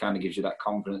it kind of gives you that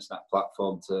confidence, that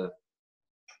platform to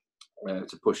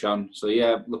push on. So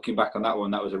yeah, looking back on that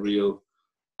one, that was a real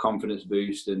confidence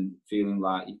boost and feeling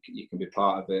like you can be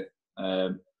part of it.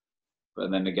 But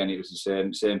then again, it was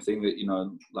the same thing that, you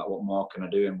know, like what more can I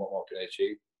do and what more can I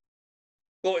achieve?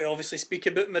 Got to obviously speak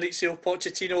about Maurizio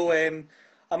Pochettino,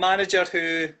 a manager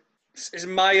who is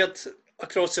admired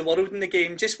across the world in the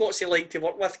game. Just what's he like to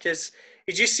work with? Because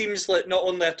he just seems like not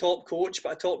only a top coach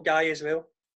but a top guy as well.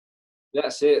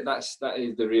 That's it. That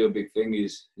is the real big thing.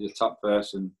 He's a top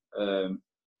person,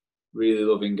 really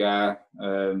loving guy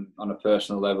on a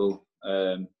personal level.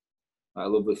 A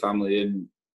lovely family,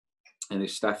 and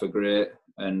his staff are great,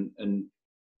 and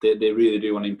they really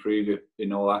do want to improve you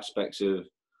in all aspects of,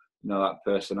 you know, that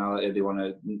personality. They want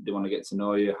to get to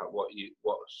know you,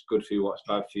 what's good for you, what's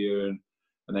bad for you,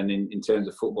 and then in terms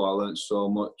of football, I learned so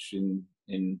much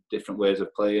in different ways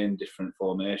of playing, different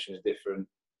formations, different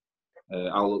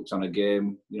outlooks on a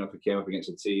game. You know, if we came up against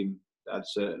a team that had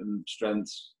certain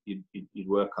strengths, you'd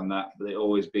work on that. But it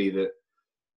always be that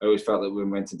I always felt that when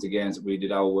we went into games, that we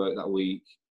did our work that week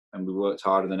and we worked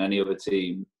harder than any other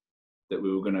team, that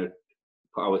we were going to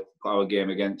put our game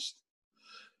against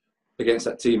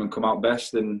that team and come out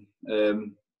best. And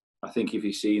I think if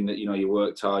you've seen that, you know, you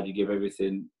worked hard, you give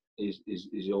everything,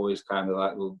 is always kind of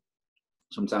like, well,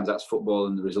 sometimes that's football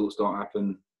and the results don't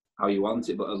happen how you want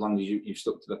it, but as long as you've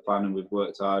stuck to the plan and we've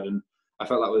worked hard. And I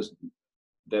felt that was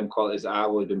them qualities that I've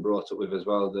always been brought up with as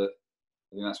well, that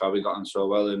I think that's why we got on so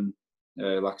well. And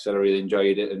like I said, I really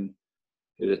enjoyed it, and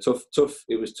it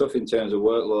was tough in terms of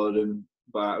workload,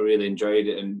 but I really enjoyed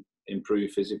it and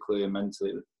improved physically and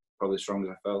mentally. It was probably as strong as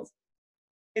I felt.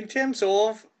 In terms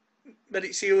of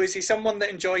Maurizio, is he someone that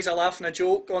enjoys a laugh and a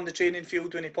joke on the training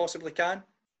field when he possibly can?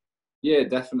 Yeah,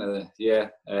 definitely. Yeah,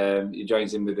 he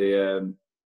joins in with the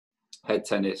head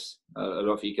tennis. I don't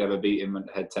know if you could ever beat him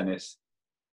at head tennis.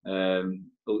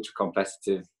 Ultra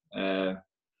competitive,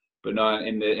 but no,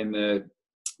 in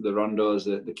the rondos,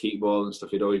 the kickball and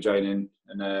stuff, he'd always join in,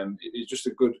 and it's just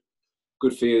a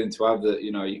good feeling to have that,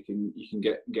 you know, you can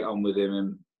get on with him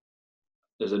and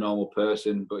as a normal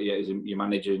person, but yeah, as your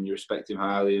manager and you respect him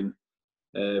highly.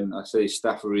 And I say his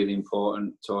staff were really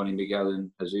important. Tony, Miguel,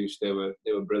 and Jesus, they were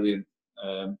brilliant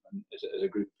as a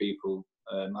group of people.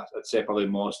 I'd say probably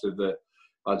most of the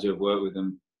lads who have worked with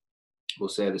them will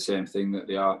say the same thing, that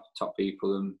they are top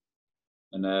people,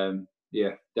 and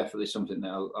yeah, definitely something that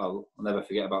I'll never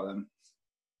forget about them.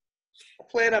 A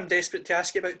player I'm desperate to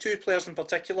ask you about, two players in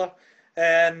particular,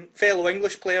 fellow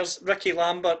English players, Ricky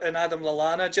Lambert and Adam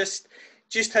Lallana.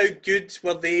 Just how good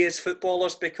were they as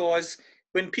footballers? Because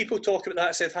when people talk about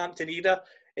that Southampton era,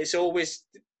 it's always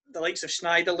the likes of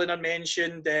Schneiderlin are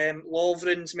mentioned,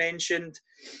 Lovren's mentioned,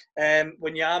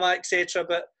 Wanyama, etc.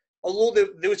 But although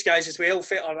those guys as well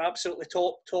are absolutely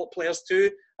top players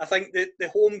too, I think that the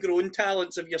homegrown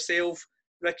talents of yourself,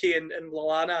 Ricky and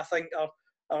Lallana, I think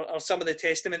are some of the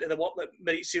testament to the work that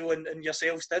Maurizio and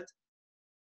yourselves did.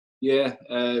 Yeah,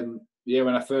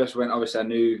 when I first went, obviously I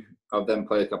knew of them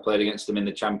players. I played against them in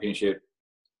the Championship.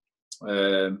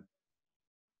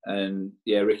 And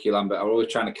yeah, Ricky Lambert, I was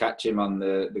always trying to catch him on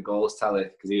the goals tally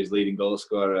because he was leading goal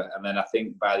scorer. And then I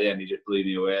think by the end he just blew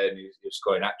me away, and he was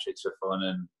scoring hat-tricks for fun.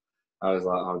 And I was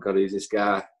like, oh God, who's this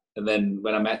guy? And then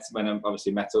when I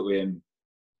obviously met up with him,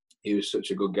 he was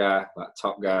such a good guy, like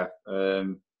top guy,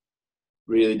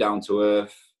 really down to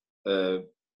earth,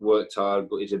 worked hard,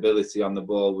 but his ability on the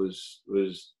ball was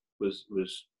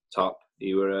top.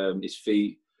 He were his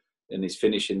feet and his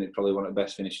finishing, probably one of the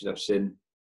best finishes I've seen.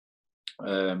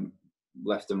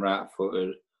 Left and right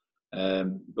footed,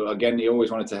 but again, he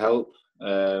always wanted to help.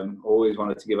 Always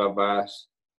wanted to give advice.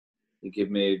 He'd give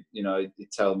me, you know,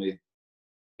 he'd tell me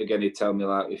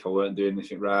like if I weren't doing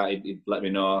anything right, he'd let me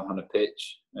know on a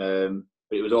pitch. But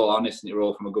it was all honest, and it was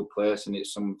all from a good place, and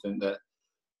it's something that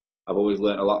I've always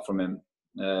learnt a lot from him.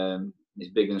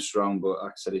 He's big and strong, but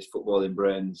like I said, his footballing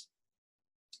brains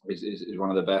is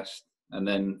one of the best. And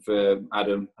then for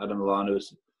Adam Lallana,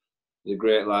 he's a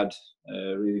great lad,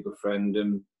 a really good friend,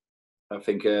 and I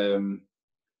think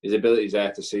his ability is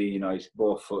there to see. You know, he's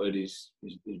ball-footed, he's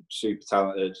super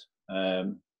talented.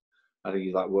 I think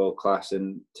he's like world class,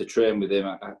 and to train with him,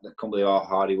 I can't believe how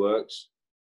hard he works.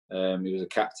 He was a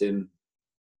captain,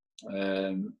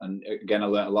 and again, I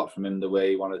learnt a lot from him, the way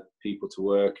he wanted people to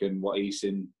work and what he's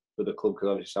seen for the club, because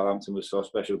obviously Southampton was so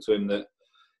special to him that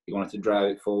he wanted to drive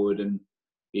it forward, and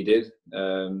he did.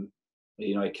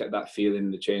 You know, he kept that feeling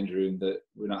in the change room that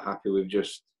we're not happy with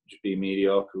just just be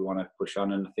mediocre. We want to push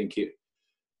on, and I think it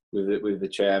with the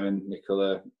chairman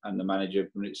Nicola and the manager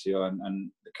Maurizio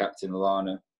and the captain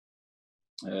Lallana,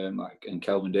 and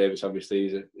Kelvin Davis.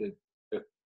 Obviously,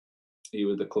 he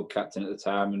was the club captain at the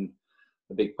time and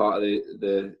a big part of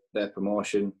their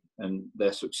promotion and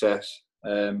their success.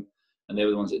 And they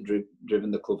were the ones that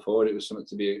driven the club forward. It was something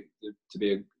to be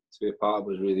a part of.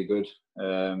 Was really good.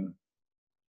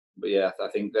 But yeah, I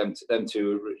think them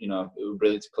two, it were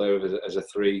brilliant to play with as a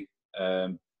three.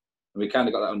 And we kind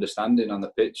of got that understanding on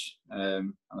the pitch.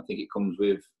 And I think it comes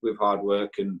with hard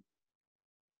work and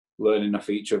learning off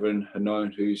each other and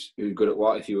knowing who's good at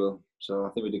what, if you will. So I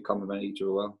think we did complement each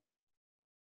other well.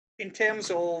 In terms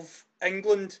of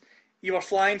England, you were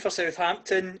flying for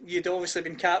Southampton. You'd obviously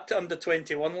been capped at under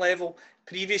 21 level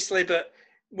previously, but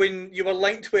when you were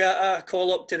linked with a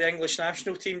call up to the English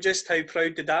national team, just how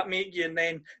proud did that make you? And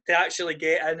then to actually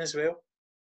get in as well.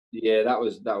 Yeah, that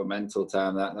was mental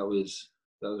time. That was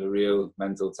a real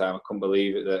mental time. I couldn't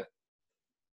believe it. That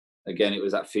again, it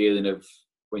was that feeling of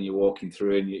when you're walking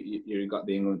through and you got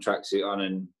the England tracksuit on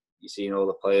and you're seeing all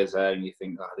the players there and you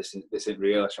think, oh, this isn't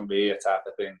real. I shouldn't be here, type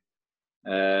of thing.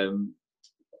 And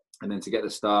then to get the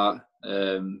start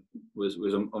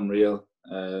was unreal.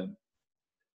 And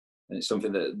it's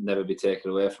something that would never be taken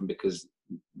away from, because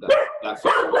that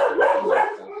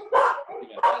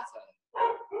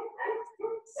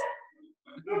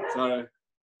sorry.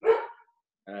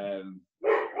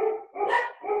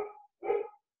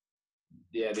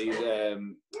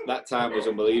 That time was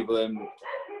unbelievable. And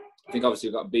I think obviously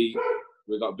we got beat.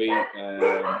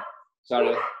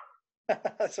 Sorry.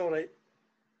 That's all right.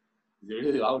 They're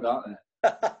really loud, aren't they?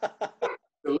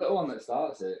 The little one that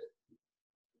starts it.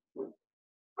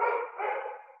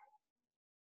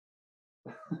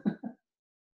 I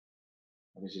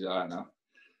think she's all right now.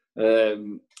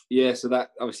 So that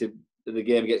obviously the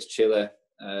game against Chile,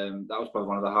 that was probably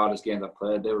one of the hardest games I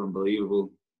played. They were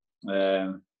unbelievable.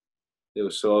 They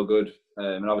were so good.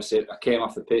 And obviously I came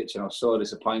off the pitch and I was so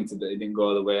disappointed that it didn't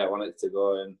go the way I wanted it to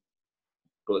go.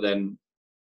 But then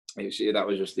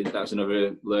that's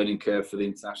another learning curve for the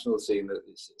international scene. That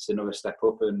it's another step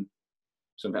up and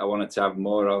something I wanted to have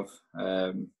more of.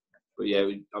 But yeah,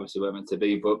 we obviously weren't meant to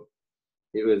be. But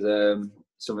it was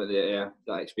something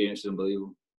that experience is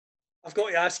unbelievable. I've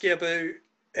got to ask you about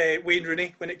Wayne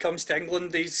Rooney when it comes to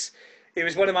England. He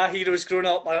was one of my heroes growing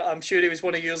up. I'm sure he was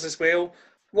one of yours as well.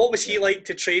 What was he like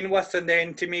to train with, and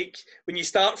then to make, when you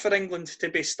start for England, to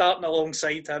be starting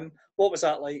alongside him? What was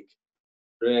that like?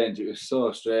 Strange. It was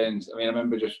so strange. I mean, I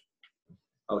remember just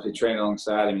obviously training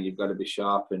alongside him. You've got to be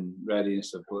sharp and ready and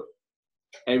stuff. But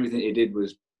everything he did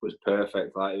was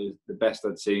perfect. Like, it was the best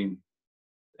I'd seen.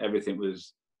 Everything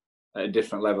was at a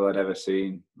different level I'd ever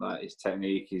seen. Like, his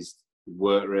technique, his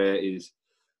work rate, his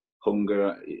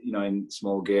hunger, in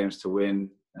small games to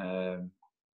win.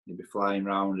 He'd be flying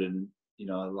around and,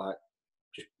 like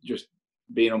just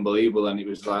being unbelievable. And it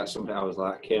was like something I was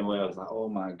like, came away, I was like, oh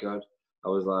my God. I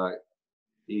was like,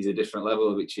 he's a different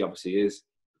level, which he obviously is.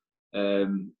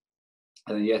 And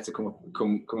then, to come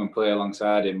and play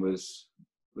alongside him was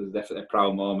definitely a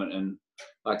proud moment. And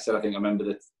like I said, I think I remember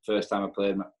the first time I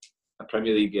played a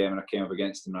Premier League game and I came up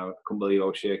against him. I couldn't believe I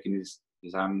was shaking his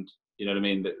hand. You know what I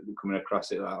mean? That coming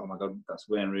across it, like, oh my God, that's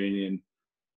Wayne Rooney, and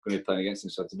going to be playing against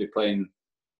him. So to be playing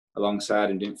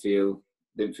alongside him didn't feel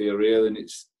real. And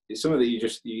it's something that you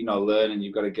just learn, and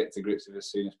you've got to get to grips with as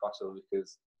soon as possible,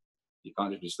 because you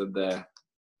can't just be stood there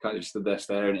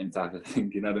staring at him, type of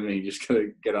thing. You know what I mean? You just got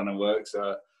to get on and work.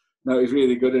 So no, it was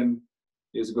really good, and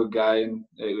he was a good guy, and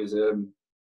it was a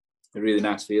really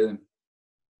nice feeling.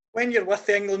 When you're with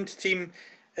the England team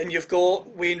and you've got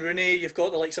Wayne Rooney, you've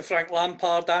got the likes of Frank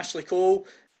Lampard, Ashley Cole,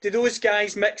 do those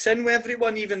guys mix in with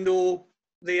everyone, even though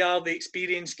they are the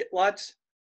experienced lads?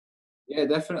 Yeah,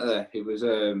 definitely. It was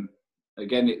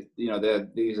again,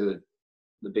 these are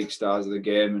the big stars of the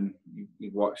game, and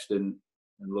you've watched and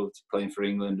loved playing for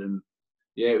England. And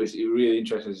yeah, it was really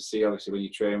interesting to see. Obviously, when you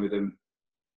train with them,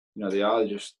 they are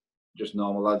just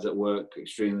normal lads that work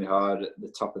extremely hard at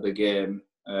the top of the game.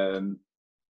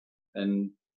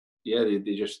 And yeah,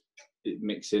 they just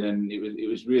mix in, and it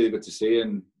was really good to see.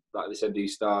 And like they said,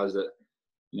 these stars that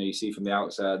you see from the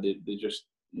outside, they're just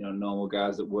normal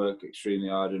guys that work extremely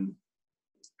hard and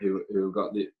who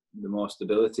got the most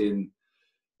ability. And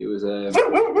it was it's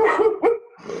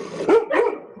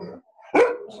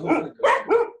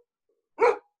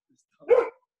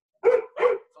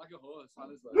like a horse,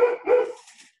 honestly.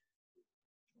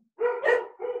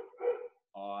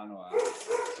 Oh, I know.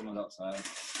 Someone's outside.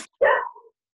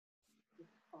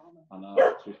 I know.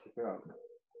 Should we pick her up?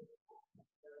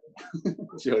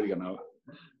 She already got out.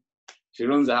 She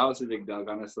runs the house, a big dog,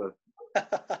 honestly.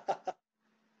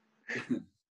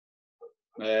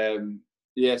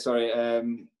 Yeah, sorry.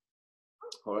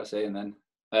 What was I saying then?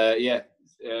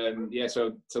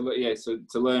 So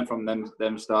to learn from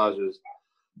them stars was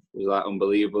like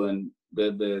unbelievable, and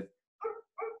the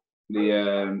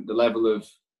level of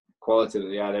quality that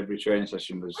they had every training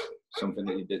session was something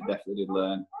that you definitely did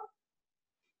learn.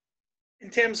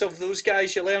 In terms of those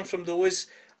guys, you learn from those.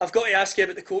 I've got to ask you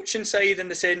about the coaching side, in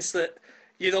the sense that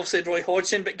you'd obviously had Roy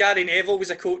Hodgson, but Gary Neville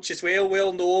was a coach as well,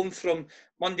 well known from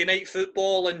Monday Night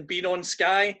Football and being on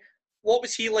Sky. What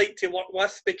was he like to work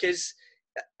with? Because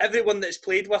everyone that's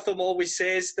played with him always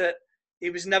says that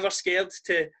he was never scared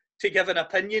to give an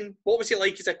opinion. What was he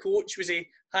like as a coach? Was he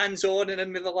hands-on and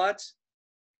in with the lads?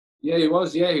 Yeah, he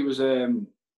was. Yeah, he was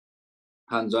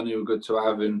hands-on. He was good to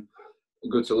have and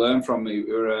good to learn from.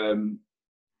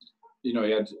 He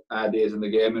had ideas in the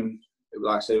game, and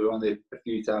like I said, it was only a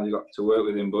few times I got to work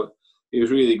with him, but he was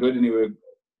really good, and he was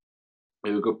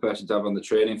a good person to have on the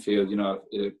training field.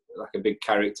 Like a big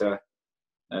character,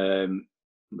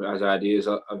 but has ideas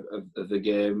of the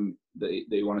game that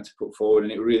he wanted to put forward,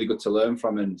 and it was really good to learn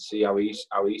from and see how he's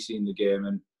seen the game.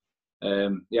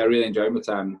 And I really enjoyed my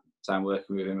time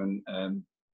working with him, and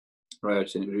Roy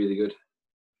Hodgson. It was really good.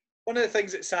 One of the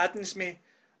things that saddens me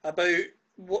about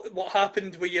what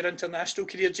happened with your international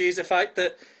career, Jay, is the fact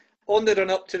that on the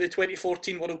run up to the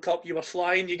 2014 World Cup, you were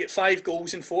flying. You get 5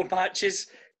 goals in 4 matches,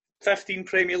 15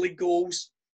 Premier League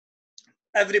goals.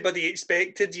 Everybody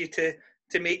expected you to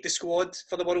make the squad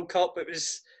for the World Cup. It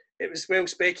was well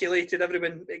speculated.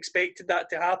 Everyone expected that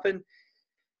to happen.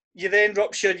 You then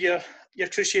rupture your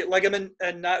cruciate ligament,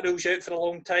 and that rules you out for a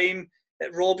long time.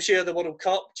 It robs you of the World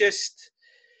Cup.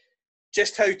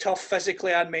 Just how tough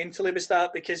physically and mentally was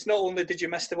that? Because not only did you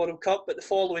miss the World Cup, but the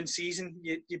following season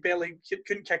you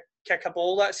couldn't kick a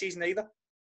ball that season either.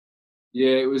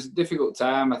 Yeah, it was a difficult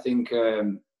time. I think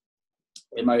in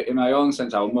my own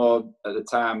sense, I was more at the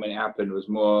time when it happened, was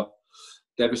more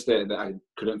devastated that I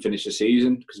couldn't finish the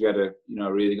season, because we had a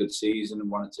really good season and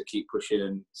wanted to keep pushing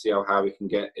and see how high we can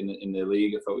get in the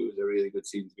league. I thought it was a really good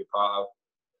season to be part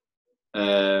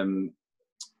of.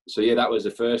 So yeah, that was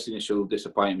the first initial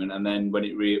disappointment, and then when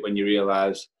you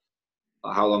realise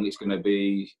how long it's going to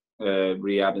be,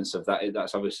 rehab and stuff,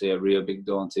 that's obviously a real big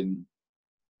daunting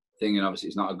thing, and obviously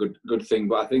it's not a good thing.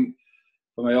 But I think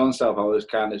for my own self, I was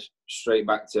kind of straight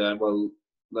back to, well,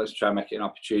 let's try and make it an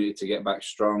opportunity to get back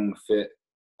strong, fit,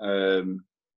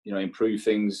 improve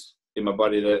things in my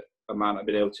body that I might not have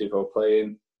been able to if I were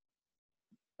playing.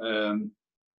 And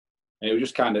it was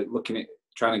just kind of looking at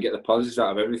trying to get the positives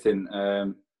out of everything.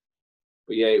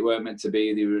 But yeah, it weren't meant to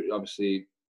be. Obviously,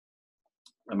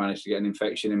 I managed to get an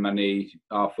infection in my knee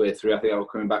halfway through. I think I was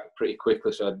coming back pretty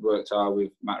quickly, so I'd worked hard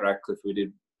with Matt Radcliffe. We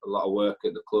did a lot of work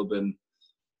at the club and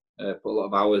put a lot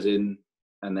of hours in.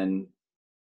 And then,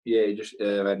 yeah, just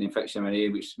had an infection in my knee,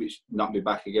 which knocked me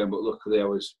back again. But luckily, I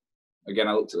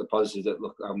looked at the positives that,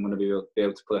 look, I'm going to be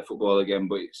able to play football again,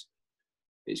 but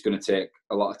it's going to take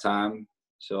a lot of time.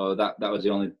 So that was the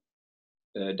only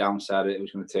downside. It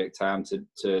was going to take time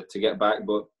to get back,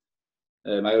 but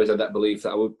I always had that belief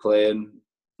that I would play and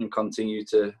continue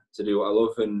to do what I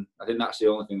love, and I think that's the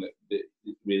only thing that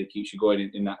really keeps you going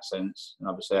in that sense. And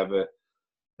obviously, I have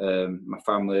my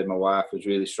family, my wife was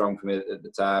really strong for me at the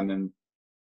time, and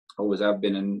always have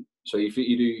been. And so you do,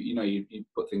 you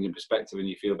put things in perspective, and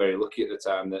you feel very lucky at the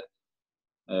time that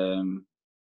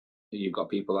you've got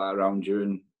people around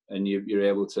you, and you're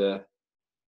able to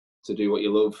do what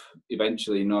you love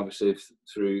eventually, and obviously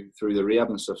through the rehab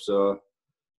and stuff. So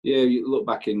yeah, you look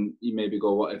back and you maybe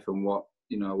go, what if and what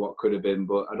could have been,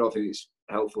 but I don't think it's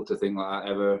helpful to think like that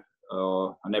ever.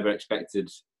 Or I never expected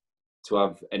to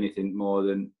have anything more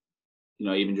than,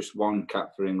 even just one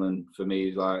cap for England for me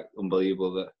is like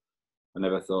unbelievable, that I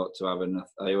never thought to have. And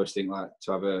I always think like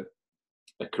to have a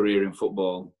career in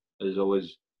football is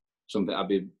always something I'd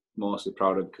be mostly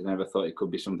proud of, because I never thought it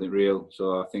could be something real.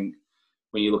 So I think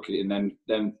when you look at it in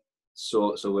them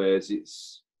sorts of ways,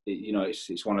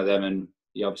 it's one of them, and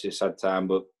obviously a sad time,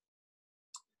 but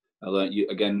I learned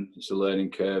it's a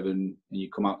learning curve, and you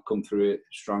come through it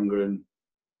stronger,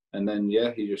 and then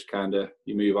yeah, you just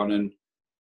you move on and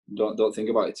don't think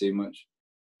about it too much.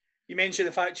 You mentioned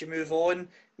the fact you move on.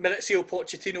 Maurizio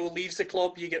Pochettino leaves the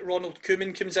club. You get Ronald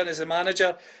Koeman comes in as a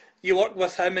manager. You work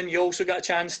with him, and you also got a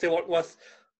chance to work with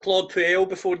Claude Puel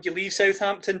before you leave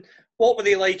Southampton. What were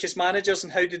they like as managers,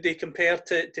 and how did they compare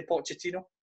to Pochettino?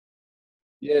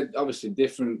 Yeah, obviously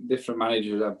different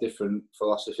managers have different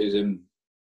philosophies, and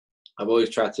I've always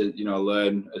tried to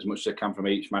learn as much as I can from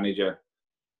each manager.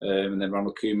 And then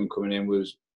Ronald Koeman coming in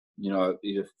was,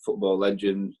 he's a football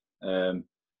legend,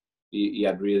 He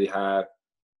had really high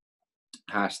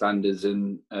standards,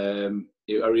 and I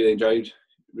really enjoyed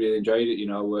it. You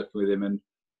know, working with him, and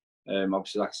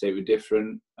obviously, like I say, it was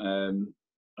different. And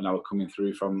I was coming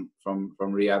through from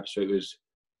rehab, so I was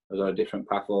on a different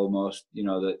path almost. You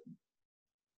know, that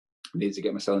I needed to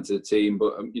get myself into the team.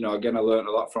 But you know, again, I learned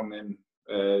a lot from him.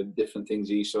 Different things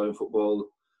he saw in football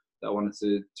that I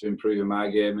wanted to improve in my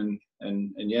game,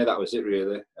 and yeah, that was it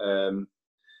really. And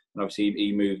obviously,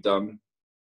 he moved on.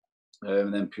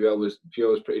 And then Puel was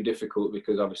pretty difficult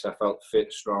because obviously I felt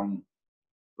fit, strong,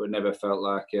 but never felt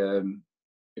like he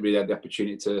really had the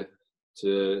opportunity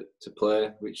to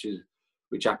play, which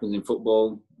happens in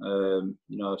football. You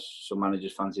know, some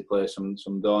managers fancy players,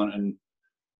 some don't,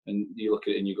 and you look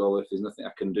at it and you go, well, if there's nothing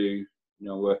I can do, you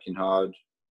know, working hard,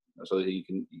 so that you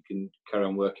can carry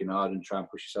on working hard and try and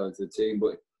push yourself into the team.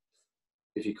 But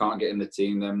if you can't get in the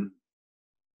team, then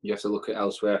you have to look at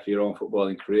elsewhere for your own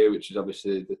footballing career, which is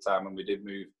obviously the time when we did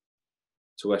move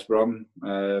to West Brom.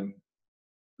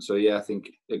 So yeah, I think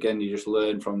again you just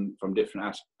learn from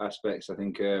different aspects. I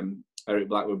think Eric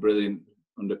Black were brilliant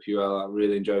under Puel. I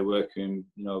really enjoyed working with him.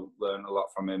 You know, learned a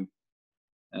lot from him.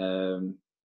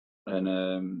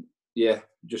 Yeah,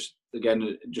 just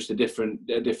again, just a different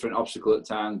obstacle at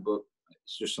times, but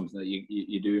it's just something that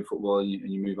you do in football and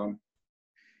you move on.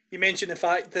 You mentioned the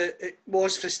fact that it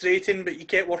was frustrating, but you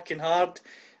kept working hard,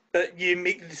 but you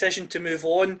make the decision to move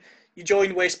on. You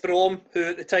joined West Brom, who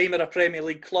at the time are a Premier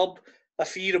League club, a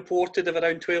fee reported of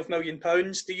around £12 million.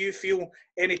 Do you feel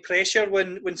any pressure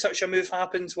when such a move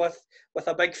happens with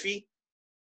a big fee?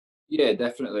 Yeah,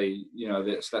 definitely. You know,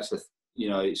 that's the, you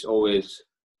know, it's always,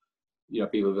 you know,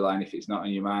 people be like, if it's not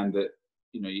on your mind, that,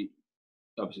 you know,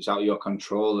 obviously it's out of your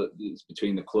control, it's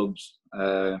between the clubs.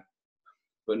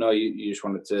 But no, you just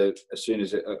wanted to, as soon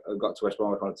as I got to West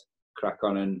Brom, I wanted to crack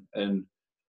on and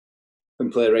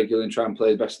play regularly and try and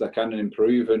play the best I can and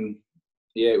improve. And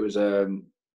yeah, it was,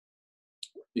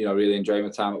 you know, really enjoying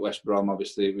my time at West Brom.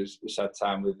 Obviously, it was a sad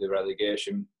time with the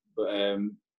relegation, but I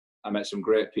met some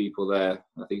great people there.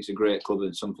 I think it's a great club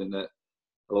and something that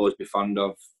I'll always be fond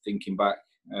of thinking back.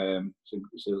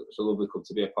 It's a lovely club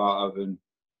to be a part of, and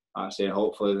like I say,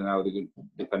 hopefully now they're going to,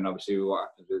 depending obviously with what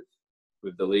happens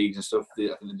with the leagues and stuff, I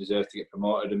think they deserve to get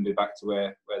promoted and be back to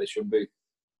where they should be.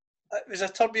 It was a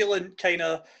turbulent kind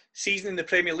of season in the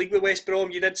Premier League with West Brom.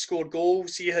 You did score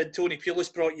goals. You had Tony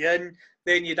Pulis brought you in.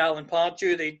 Then you had Alan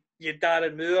Pardew. You had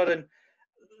Darren Moore. And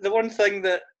the one thing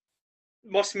that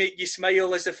must make you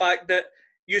smile is the fact that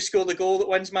you scored the goal that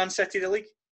wins Man City the league.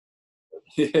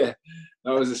 Yeah,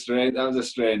 that was a strange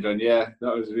one. Yeah,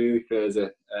 that was really crazy.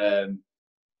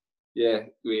 Yeah,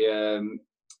 we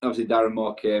obviously Darren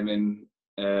Moore came in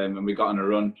and we got on a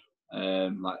run.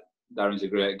 Like Darren's a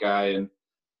great guy,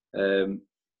 and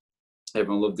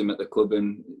everyone loved him at the club,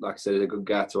 and like I said, he's a good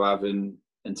guy to have and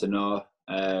to know.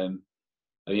 And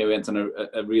yeah, we went on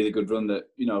a really good run that,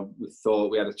 you know, we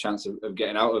thought we had a chance of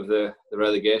getting out of the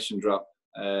relegation drop.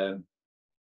 Yeah,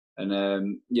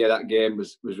 that game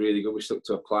was really good. We stuck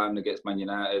to a plan against Man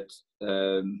United,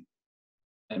 and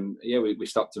yeah, we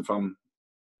stopped them from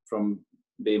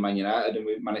being Man United, and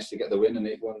we managed to get the win, and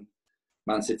it won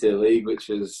Man City the league, which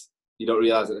was, you don't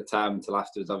realise at the time until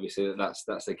afterwards, obviously, that's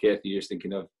the case. You're just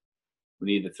thinking of,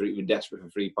 we're desperate for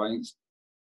 3 points.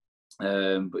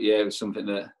 But yeah, it was something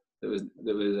that was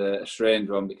a strange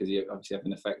one, because you obviously have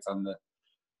an effect on the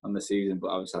season.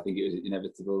 But obviously, I think it was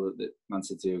inevitable that Man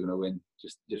City were going to win.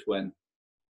 Just when.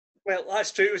 Well,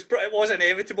 that's true. It was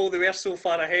inevitable. They were so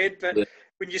far ahead. But yeah,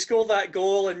 when you score that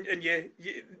goal and you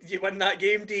win that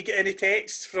game, do you get any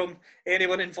texts from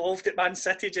anyone involved at Man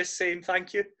City just saying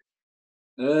thank you?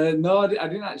 No, I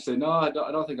didn't actually. No, I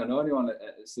don't think I know anyone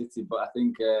at City. But I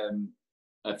think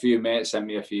a few mates sent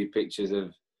me a few pictures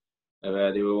of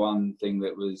there were one thing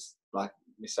that was like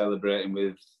me celebrating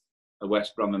with a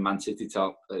West Brom and Man City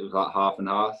top. It was like half and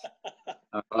half.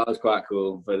 That was quite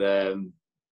cool. But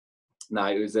no,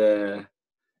 it was a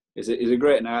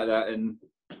great night, that, and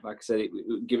like I said, it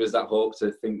would give us that hope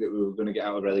to think that we were going to get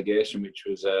out of relegation, which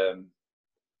is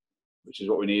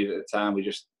what we needed at the time.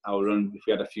 Our run, if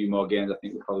we had a few more games, I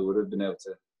think we probably would have been able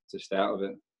to stay out of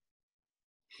it.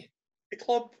 The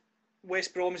club,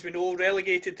 West Brom, as we know,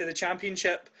 relegated to the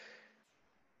Championship,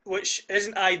 which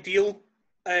isn't ideal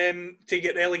to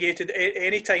get relegated at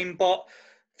any time. But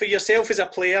for yourself as a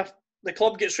player, the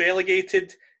club gets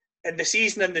relegated, and the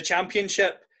season in the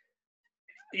Championship,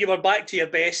 you were back to your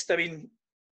best. I mean,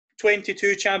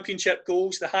 22 Championship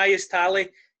goals, the highest tally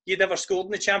you'd ever scored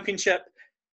in the Championship.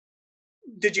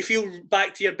 Did you feel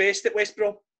back to your best at West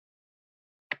Brom?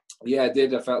 Yeah, I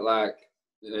did. I felt like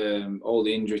all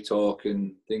the injury talk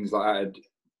and things like that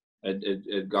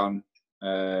had gone.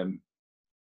 And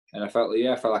I felt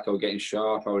like I was getting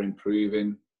sharp. I was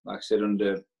improving. Like I said,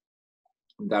 under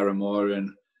Darren Moore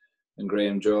and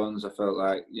Graham Jones, I felt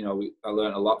like I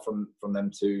learned a lot from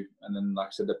them two. And then, like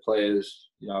I said, the players,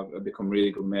 I've become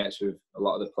really good mates with a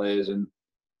lot of the players, and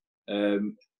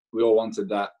we all wanted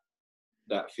that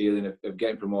feeling of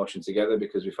getting promotion together,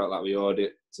 because we felt like we owed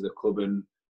it to the club, and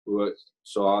we worked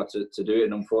so hard to do it.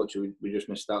 And unfortunately, we just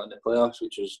missed out in the playoffs,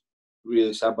 which was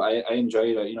really sad. But I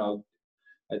enjoyed it. I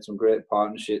had some great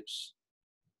partnerships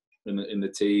in the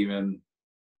team, and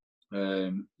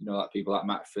like people like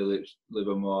Matt Phillips,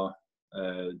 Livermore,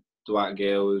 Dwight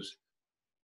Gale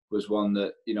was one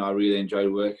that I really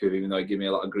enjoyed working with, even though he gave me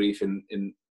a lot of grief in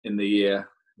the year.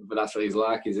 But that's what he's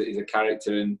like. He's a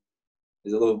character, and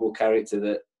he's a lovable character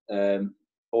that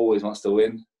always wants to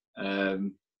win.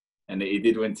 And he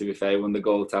did win, to be fair. He won the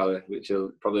goal tally, which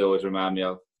he'll probably always remind me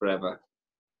of forever.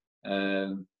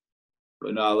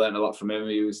 But no, I learned a lot from him.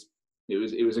 It was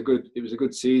a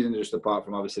good season, just apart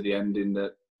from obviously the ending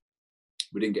that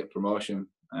we didn't get promotion.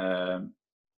 But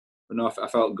no, I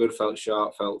felt good, felt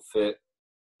sharp, felt fit.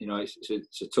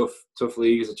 It's a tough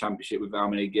league as a championship, with how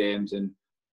many games, and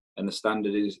the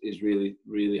standard is really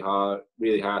hard,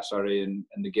 and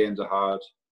the games are hard.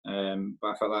 But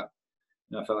I felt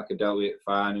like I dealt with it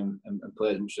fine and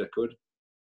played as much as I could.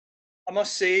 I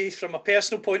must say, from a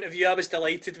personal point of view, I was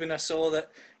delighted when I saw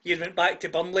that you went back to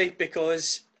Burnley,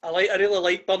 because I really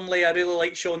like Burnley. I really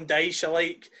like Sean Dyche. I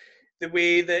like the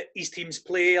way that his teams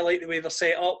play. I like the way they're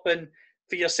set up. And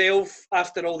for yourself,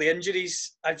 after all the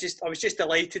injuries, I was just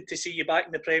delighted to see you back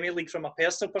in the Premier League from a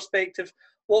personal perspective.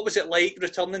 What was it like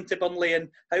returning to Burnley, and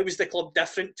how was the club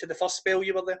different to the first spell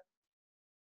you were there?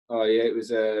 Oh yeah, it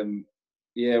was.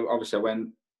 Obviously I went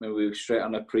when we were straight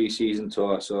on a pre-season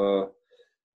tour, so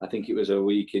I think it was a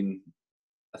week in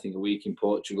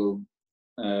Portugal,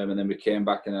 and then we came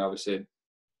back, and obviously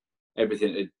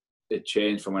everything had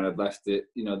changed from when I'd left it.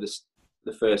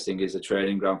 The first thing is the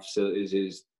training ground facilities.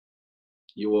 Is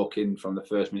you walk in, from the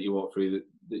first minute you walk through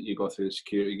you go through the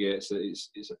security gates.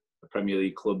 It's a Premier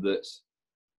League club that's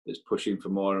pushing for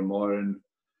more and more, and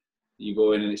you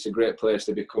go in, and it's a great place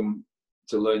to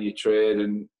learn your trade,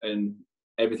 and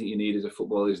everything you need as a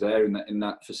footballer is there in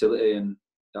that facility. And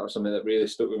that was something that really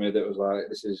stuck with me. That was like,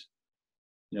 this is,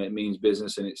 it means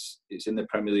business, and it's in the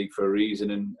Premier League for a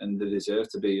reason, and they deserve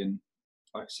to be. And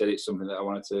like I said, it's something that I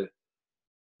wanted to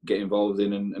get involved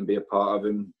in and be a part of,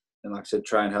 and like I said,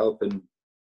 try and help. And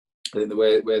I think the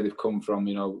way where they've come from,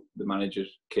 the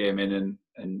managers came in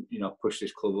and pushed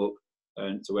this club up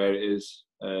and to where it is,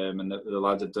 and the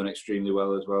lads have done extremely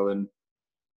well as well. And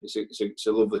it's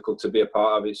a lovely club to be a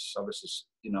part of. It's obviously,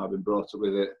 I've been brought up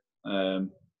with it,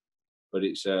 but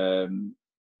it's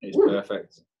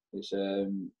perfect. It's a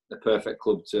perfect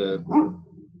club to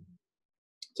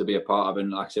be a part of.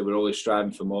 And like I said, we're always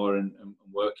striving for more and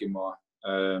working more.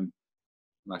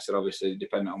 Like I said, obviously,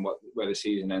 depending on where the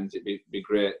season ends, it'd be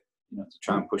great, to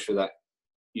try and push for that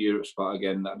Europe spot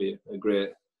again. That'd be a great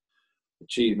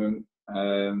achievement.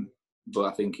 But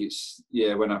I think it's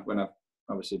when I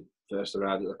obviously first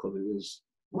arrived at the club, it was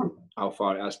how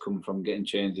far it has come from getting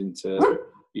changed into.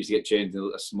 Used to get changed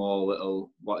in a small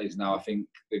little, what is now, I think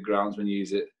the groundsmen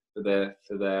use it for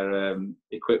their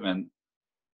equipment,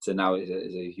 to now is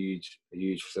a huge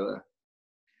facility.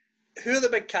 Who are the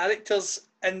big characters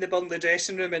in the Burnley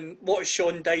dressing room, and what is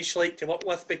Sean Dyche like to work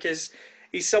with? Because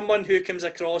he's someone who comes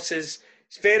across as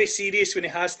very serious when he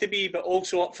has to be, but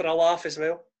also up for a laugh as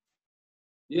well.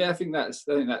 Yeah, I think that's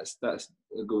a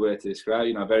good way to describe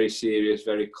it. Very serious,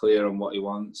 very clear on what he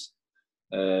wants.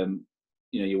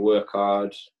 You work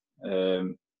hard,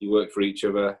 you work for each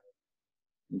other,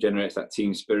 and generates that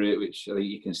team spirit, which I think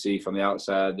you can see from the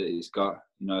outside that it's got.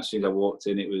 As soon as I walked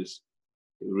in, it was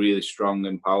really strong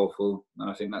and powerful, and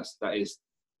I think that is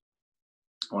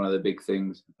one of the big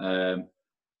things. But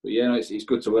yeah, it's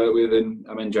good to work with, and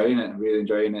I'm enjoying it. I'm really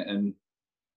enjoying it, and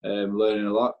learning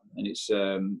a lot. And it's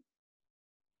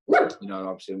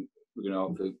obviously we're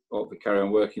going to hopefully carry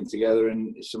on working together,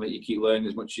 and it's something you keep learning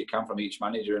as much as you can from each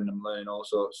manager, and I'm learning all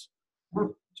sorts.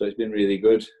 So it's been really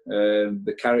good.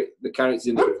 The characters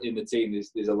in the team,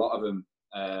 there's a lot of them.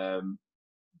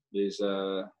 There's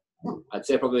I'd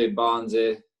say probably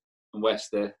Barnsley and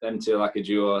Wester, them two are like a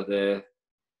duo.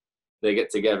 They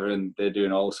get together and they're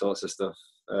doing all sorts of stuff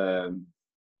to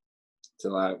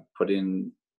like put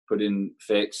in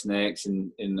fake snakes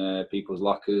in people's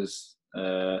lockers.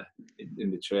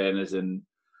 In the trainers, and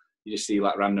you just see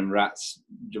like random rats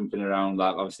jumping around,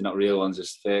 like obviously not real ones,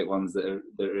 just fake ones that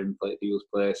are in people's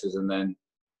places. And then,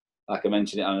 like I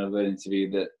mentioned it on another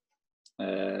interview, that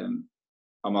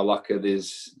on my locker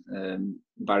there's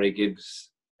Barry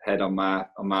Gibbs' head on my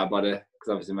body, because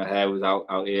obviously my hair was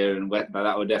out here, and but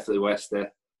that was definitely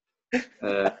Wester.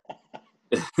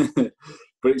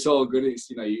 But it's all good. It's,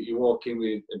 you know, you walk in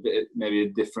with maybe a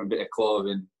different bit of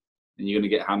clothing, and you're going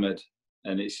to get hammered,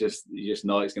 and it's just, you just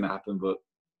know it's going to happen. But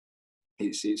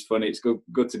it's funny. It's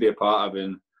good to be a part of,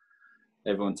 and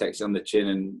everyone takes it on the chin,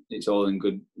 and it's all in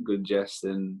good jest,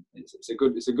 and it's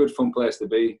a good fun place to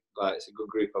be. Like, it's a good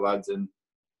group of lads, and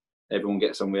everyone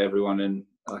gets on with everyone, and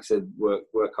like I said,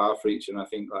 work hard for each. And I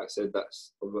think, like I said,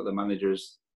 that's what the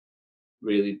manager's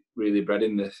really bred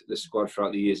in the squad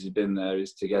throughout the years he's been there,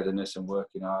 is togetherness and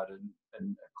working hard,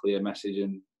 and a clear message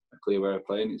and a clear way of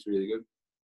playing. It's really good.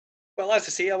 Well, as I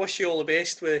say, I wish you all the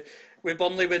best with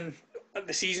Burnley when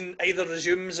the season either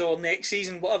resumes or next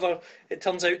season, whatever it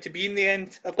turns out to be in the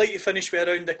end. I'd like to finish with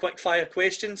a round of quick fire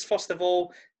questions. First of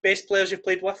all, best players you've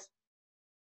played with?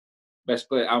 Best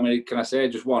player? How many can I say?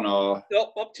 Just one, or?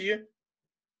 Up to you.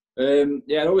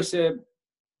 Yeah, I'd always say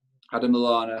Adam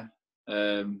Lallana.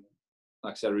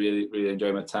 Like I said, I really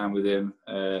enjoy my time with him.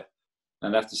 And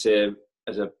I have to say,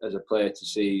 as a player, to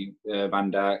see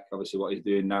Van Dijk, obviously what he's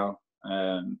doing now.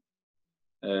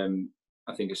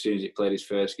 I think as soon as he played his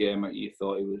first game, you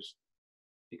thought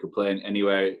he could play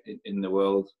anywhere in the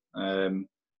world.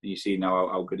 You see now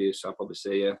how good he is. So I'll probably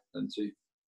say them two.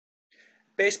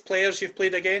 Best players you've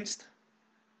played against?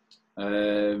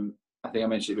 I think I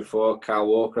mentioned it before. Kyle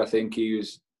Walker. I think he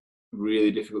was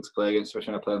really difficult to play against,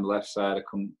 especially when I played on the left side. I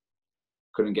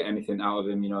couldn't get anything out of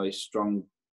him. You know, he's strong,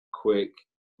 quick,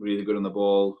 really good on the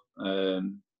ball,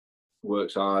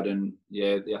 works hard, and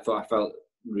I felt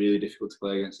really difficult to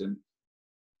play against him.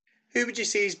 Who would you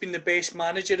say has been the best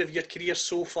manager of your career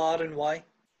so far, and why?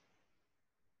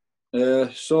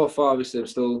 So far, obviously, I'm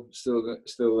still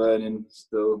learning. It's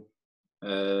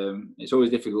always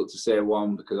difficult to say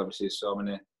one, because obviously there's so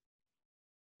many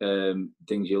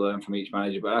things you learn from each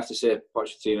manager. But I have to say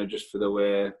Pochettino, just for the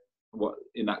way, what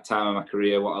in that time of my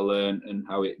career, what I learned and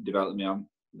how it developed me on,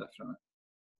 definitely.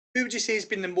 Who would you say has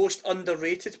been the most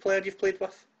underrated player you've played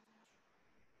with?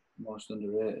 Most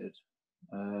underrated?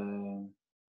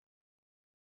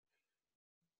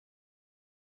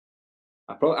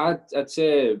 I'd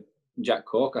say Jack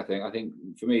Cork. I think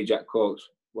for me, Jack Cork's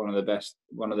one of the best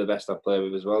I've played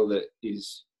with as well. That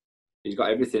he's got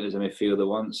everything as a midfielder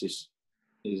wants.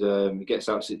 He gets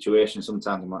out of situations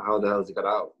sometimes. I'm like, how the hell has he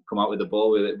come out with the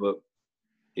ball with it? But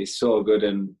he's so good.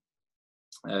 And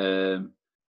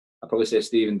I'd probably say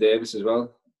Stephen Davis as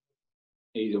well.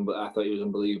 I thought he was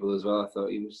unbelievable as well. I thought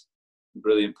he was a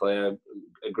brilliant player,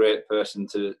 a great person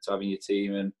to have in your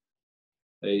team, and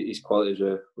his qualities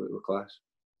were class.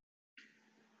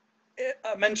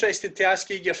 I'm interested to ask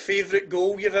you your favourite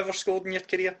goal you've ever scored in your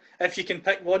career, if you can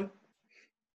pick one.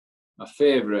 My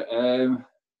favourite,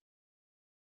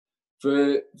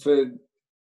 for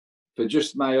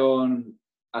just my own,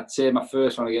 I'd say my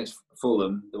first one against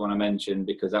Fulham, the one I mentioned,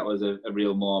 because that was a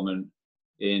real moment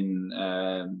in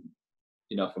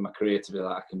for my career to be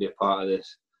like, I can be a part of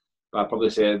this. But I'd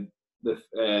probably say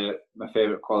my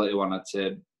favourite quality one, I'd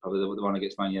say probably the one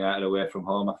against Man United away from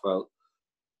home. I felt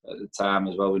at the time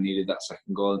as well we needed that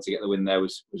second goal, and to get the win there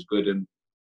was good, and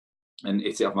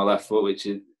hit it off my left foot, which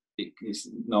it's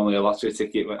normally a lottery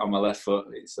ticket on my left foot.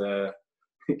 It's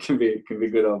it can be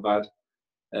good or bad.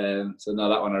 So no,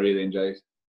 that one I really enjoyed.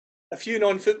 A few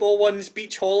non-football ones: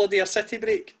 beach holiday or city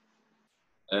break?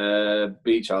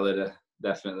 Beach holiday,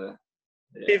 definitely.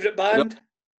 Yeah. Favourite band?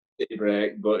 City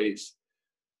break, but if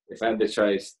I had the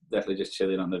choice, definitely just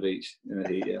chilling on the beach in the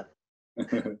heat. Yeah.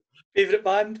 Favourite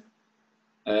band?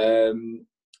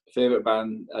 Favourite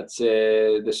band, I'd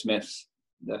say The Smiths.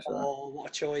 Definitely. Oh, what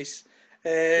a choice!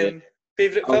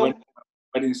 Favourite film?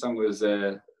 Wedding song was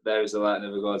 "There Is the Light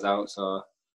Never Goes Out," so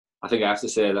I think I have to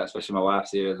say that, especially my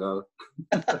wife's here as well.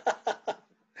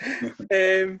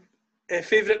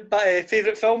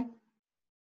 Favourite film?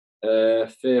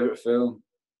 Favourite film?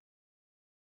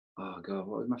 Oh God,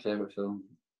 what was my favourite film?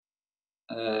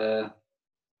 I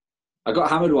got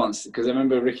hammered once because I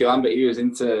remember Ricky Lambert, he was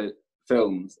into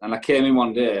films, and I came in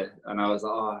one day and I was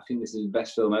like, I think this is the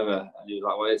best film ever. And he was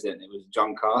like, what is it? And it was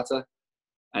John Carter.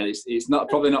 And it's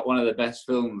probably not one of the best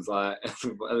films, like,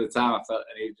 but at the time I felt,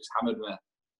 and he just hammered me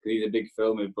because he's a big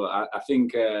filmer. But I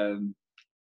think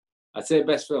I'd say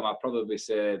best film, I'd probably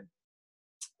say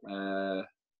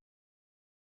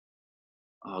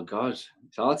oh God,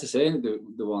 it's hard to say the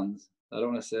ones. I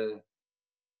don't want to say.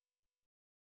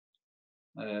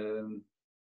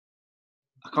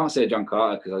 I can't say John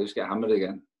Carter because I'll just get hammered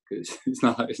again, because it's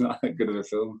not that good of a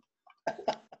film.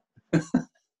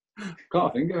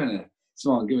 Can't think of any.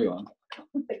 Come on, give me one.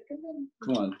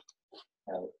 Come on.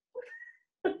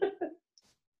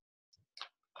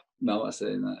 No, I'm not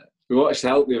saying that. We watched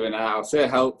Help the other night. I'll say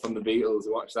Help from the Beatles.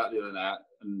 We watched that the other night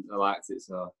and I liked it,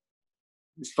 so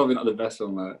it's probably not the best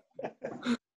one, mate.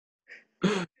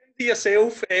 To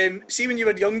yourself, see when you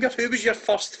were younger, who was your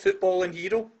first footballing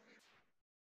hero?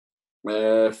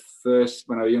 First,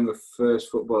 when I was younger,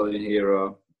 first footballing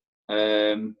hero.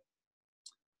 I'd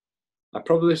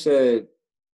probably say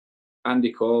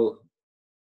Andy Cole.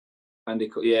 Andy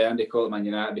Cole at Man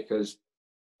United, because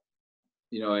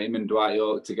him and Dwight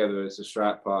York together as a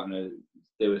strike partner,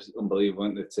 they was unbelievable,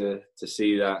 weren't they, to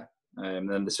see that, and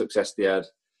then the success they had.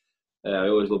 I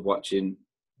always loved watching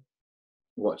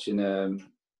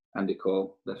Andy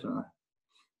Cole, definitely.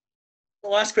 The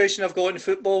last question I've got in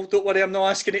football, don't worry, I'm not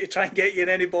asking it to try and get you in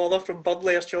any bother from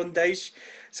Budley or Sean Dyche,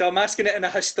 so I'm asking it in a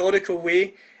historical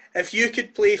way. If you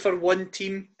could play for one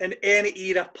team in any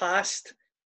era past,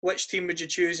 which team would you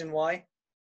choose and why?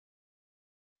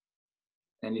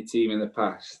 Any team in the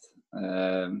past?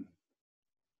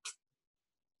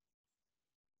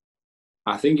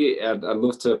 I think I'd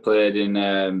love to have played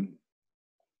in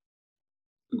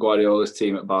Guardiola's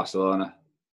team at Barcelona.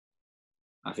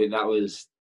 I think that was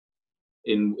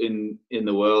in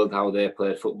the world how they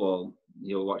played football.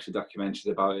 You'll watch the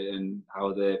documentaries about it, and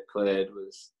how they played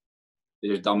was they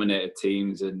just dominated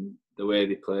teams, and the way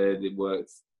they played, it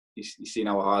worked. You seen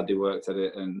how hard they worked at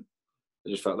it, and I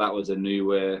just felt that was a new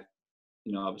way.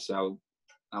 Obviously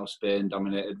how Spain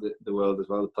dominated the world as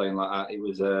well, playing like that. It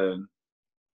was,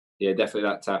 definitely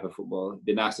that type of football. It'd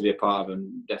be nice to be a part of,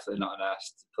 and definitely not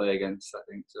nice to play against, I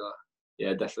think. So,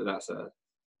 yeah, definitely that side.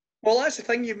 Well, that's the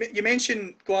thing. You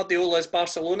mentioned Guardiola's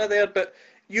Barcelona there, but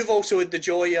you've also had the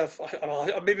joy of,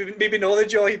 maybe not the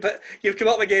joy, but you've come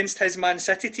up against his Man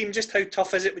City team. Just how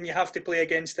tough is it when you have to play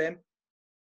against them?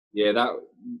 Yeah,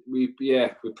 we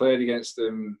played against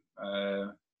them.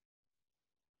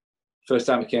 First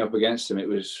time we came up against them, it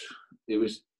was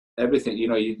everything.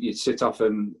 You'd sit off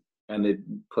and they'd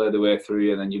play the way through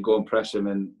you, and then you go and press them,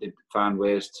 and they'd find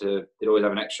ways to. They'd always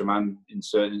have an extra man in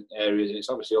certain areas, and it's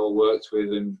obviously all worked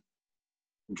with and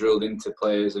drilled into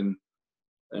players, and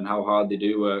how hard they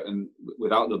do work. And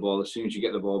without the ball, as soon as you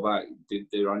get the ball back,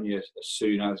 they're on you as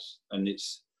soon as, and it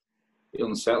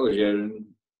unsettles you. And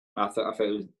I thought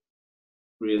it was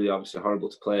really obviously horrible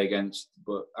to play against,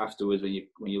 but afterwards when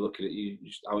you look at it, you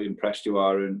just how impressed you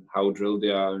are and how drilled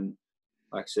they are, and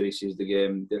like I said, he sees the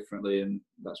game differently, and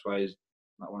that's why he's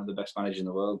like one of the best managers in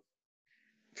the world.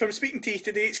 From speaking to you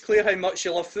today, it's clear how much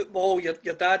you love football.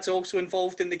 Your dad's also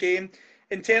involved in the game.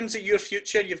 In terms of your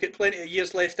future, you've got plenty of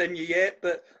years left in you yet,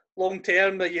 but long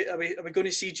term, are we going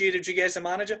to see Jay Rodriguez the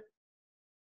manager?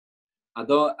 I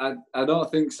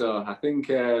don't think so. I think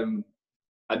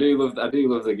I do love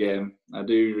the game. I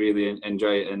do really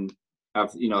enjoy it, and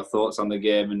have thoughts on the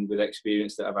game, and with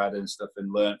experience that I've had and stuff,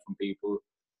 and learned from people.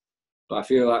 But I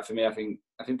feel like for me, I think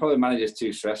probably manager's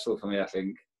too stressful for me. I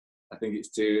think it's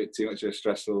too much of a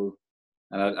stressful,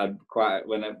 and I'd quite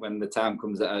when the time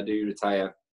comes that I do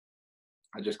retire,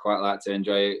 I just quite like to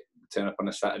enjoy it, turn up on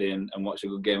a Saturday and watch a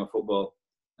good game of football.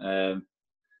 So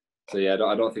yeah,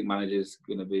 I don't think manager's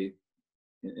going to be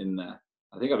in there.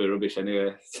 I think I'll be rubbish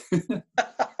anyway.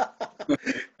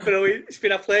 Brilliant. It's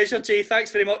been a pleasure, Jay.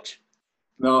 Thanks very much.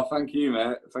 No, thank you,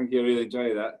 mate. Thank you. I really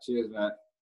enjoyed that. Cheers, mate.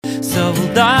 So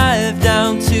we'll dive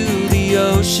down to the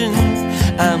ocean,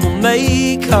 and we'll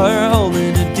make our home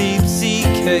in a deep sea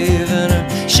cave, and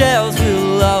our shells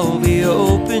will all be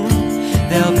open.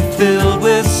 They'll be filled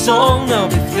with song, they'll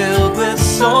be filled with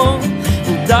song.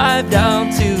 We'll dive down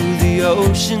to the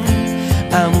ocean,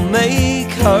 and we'll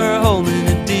make our home in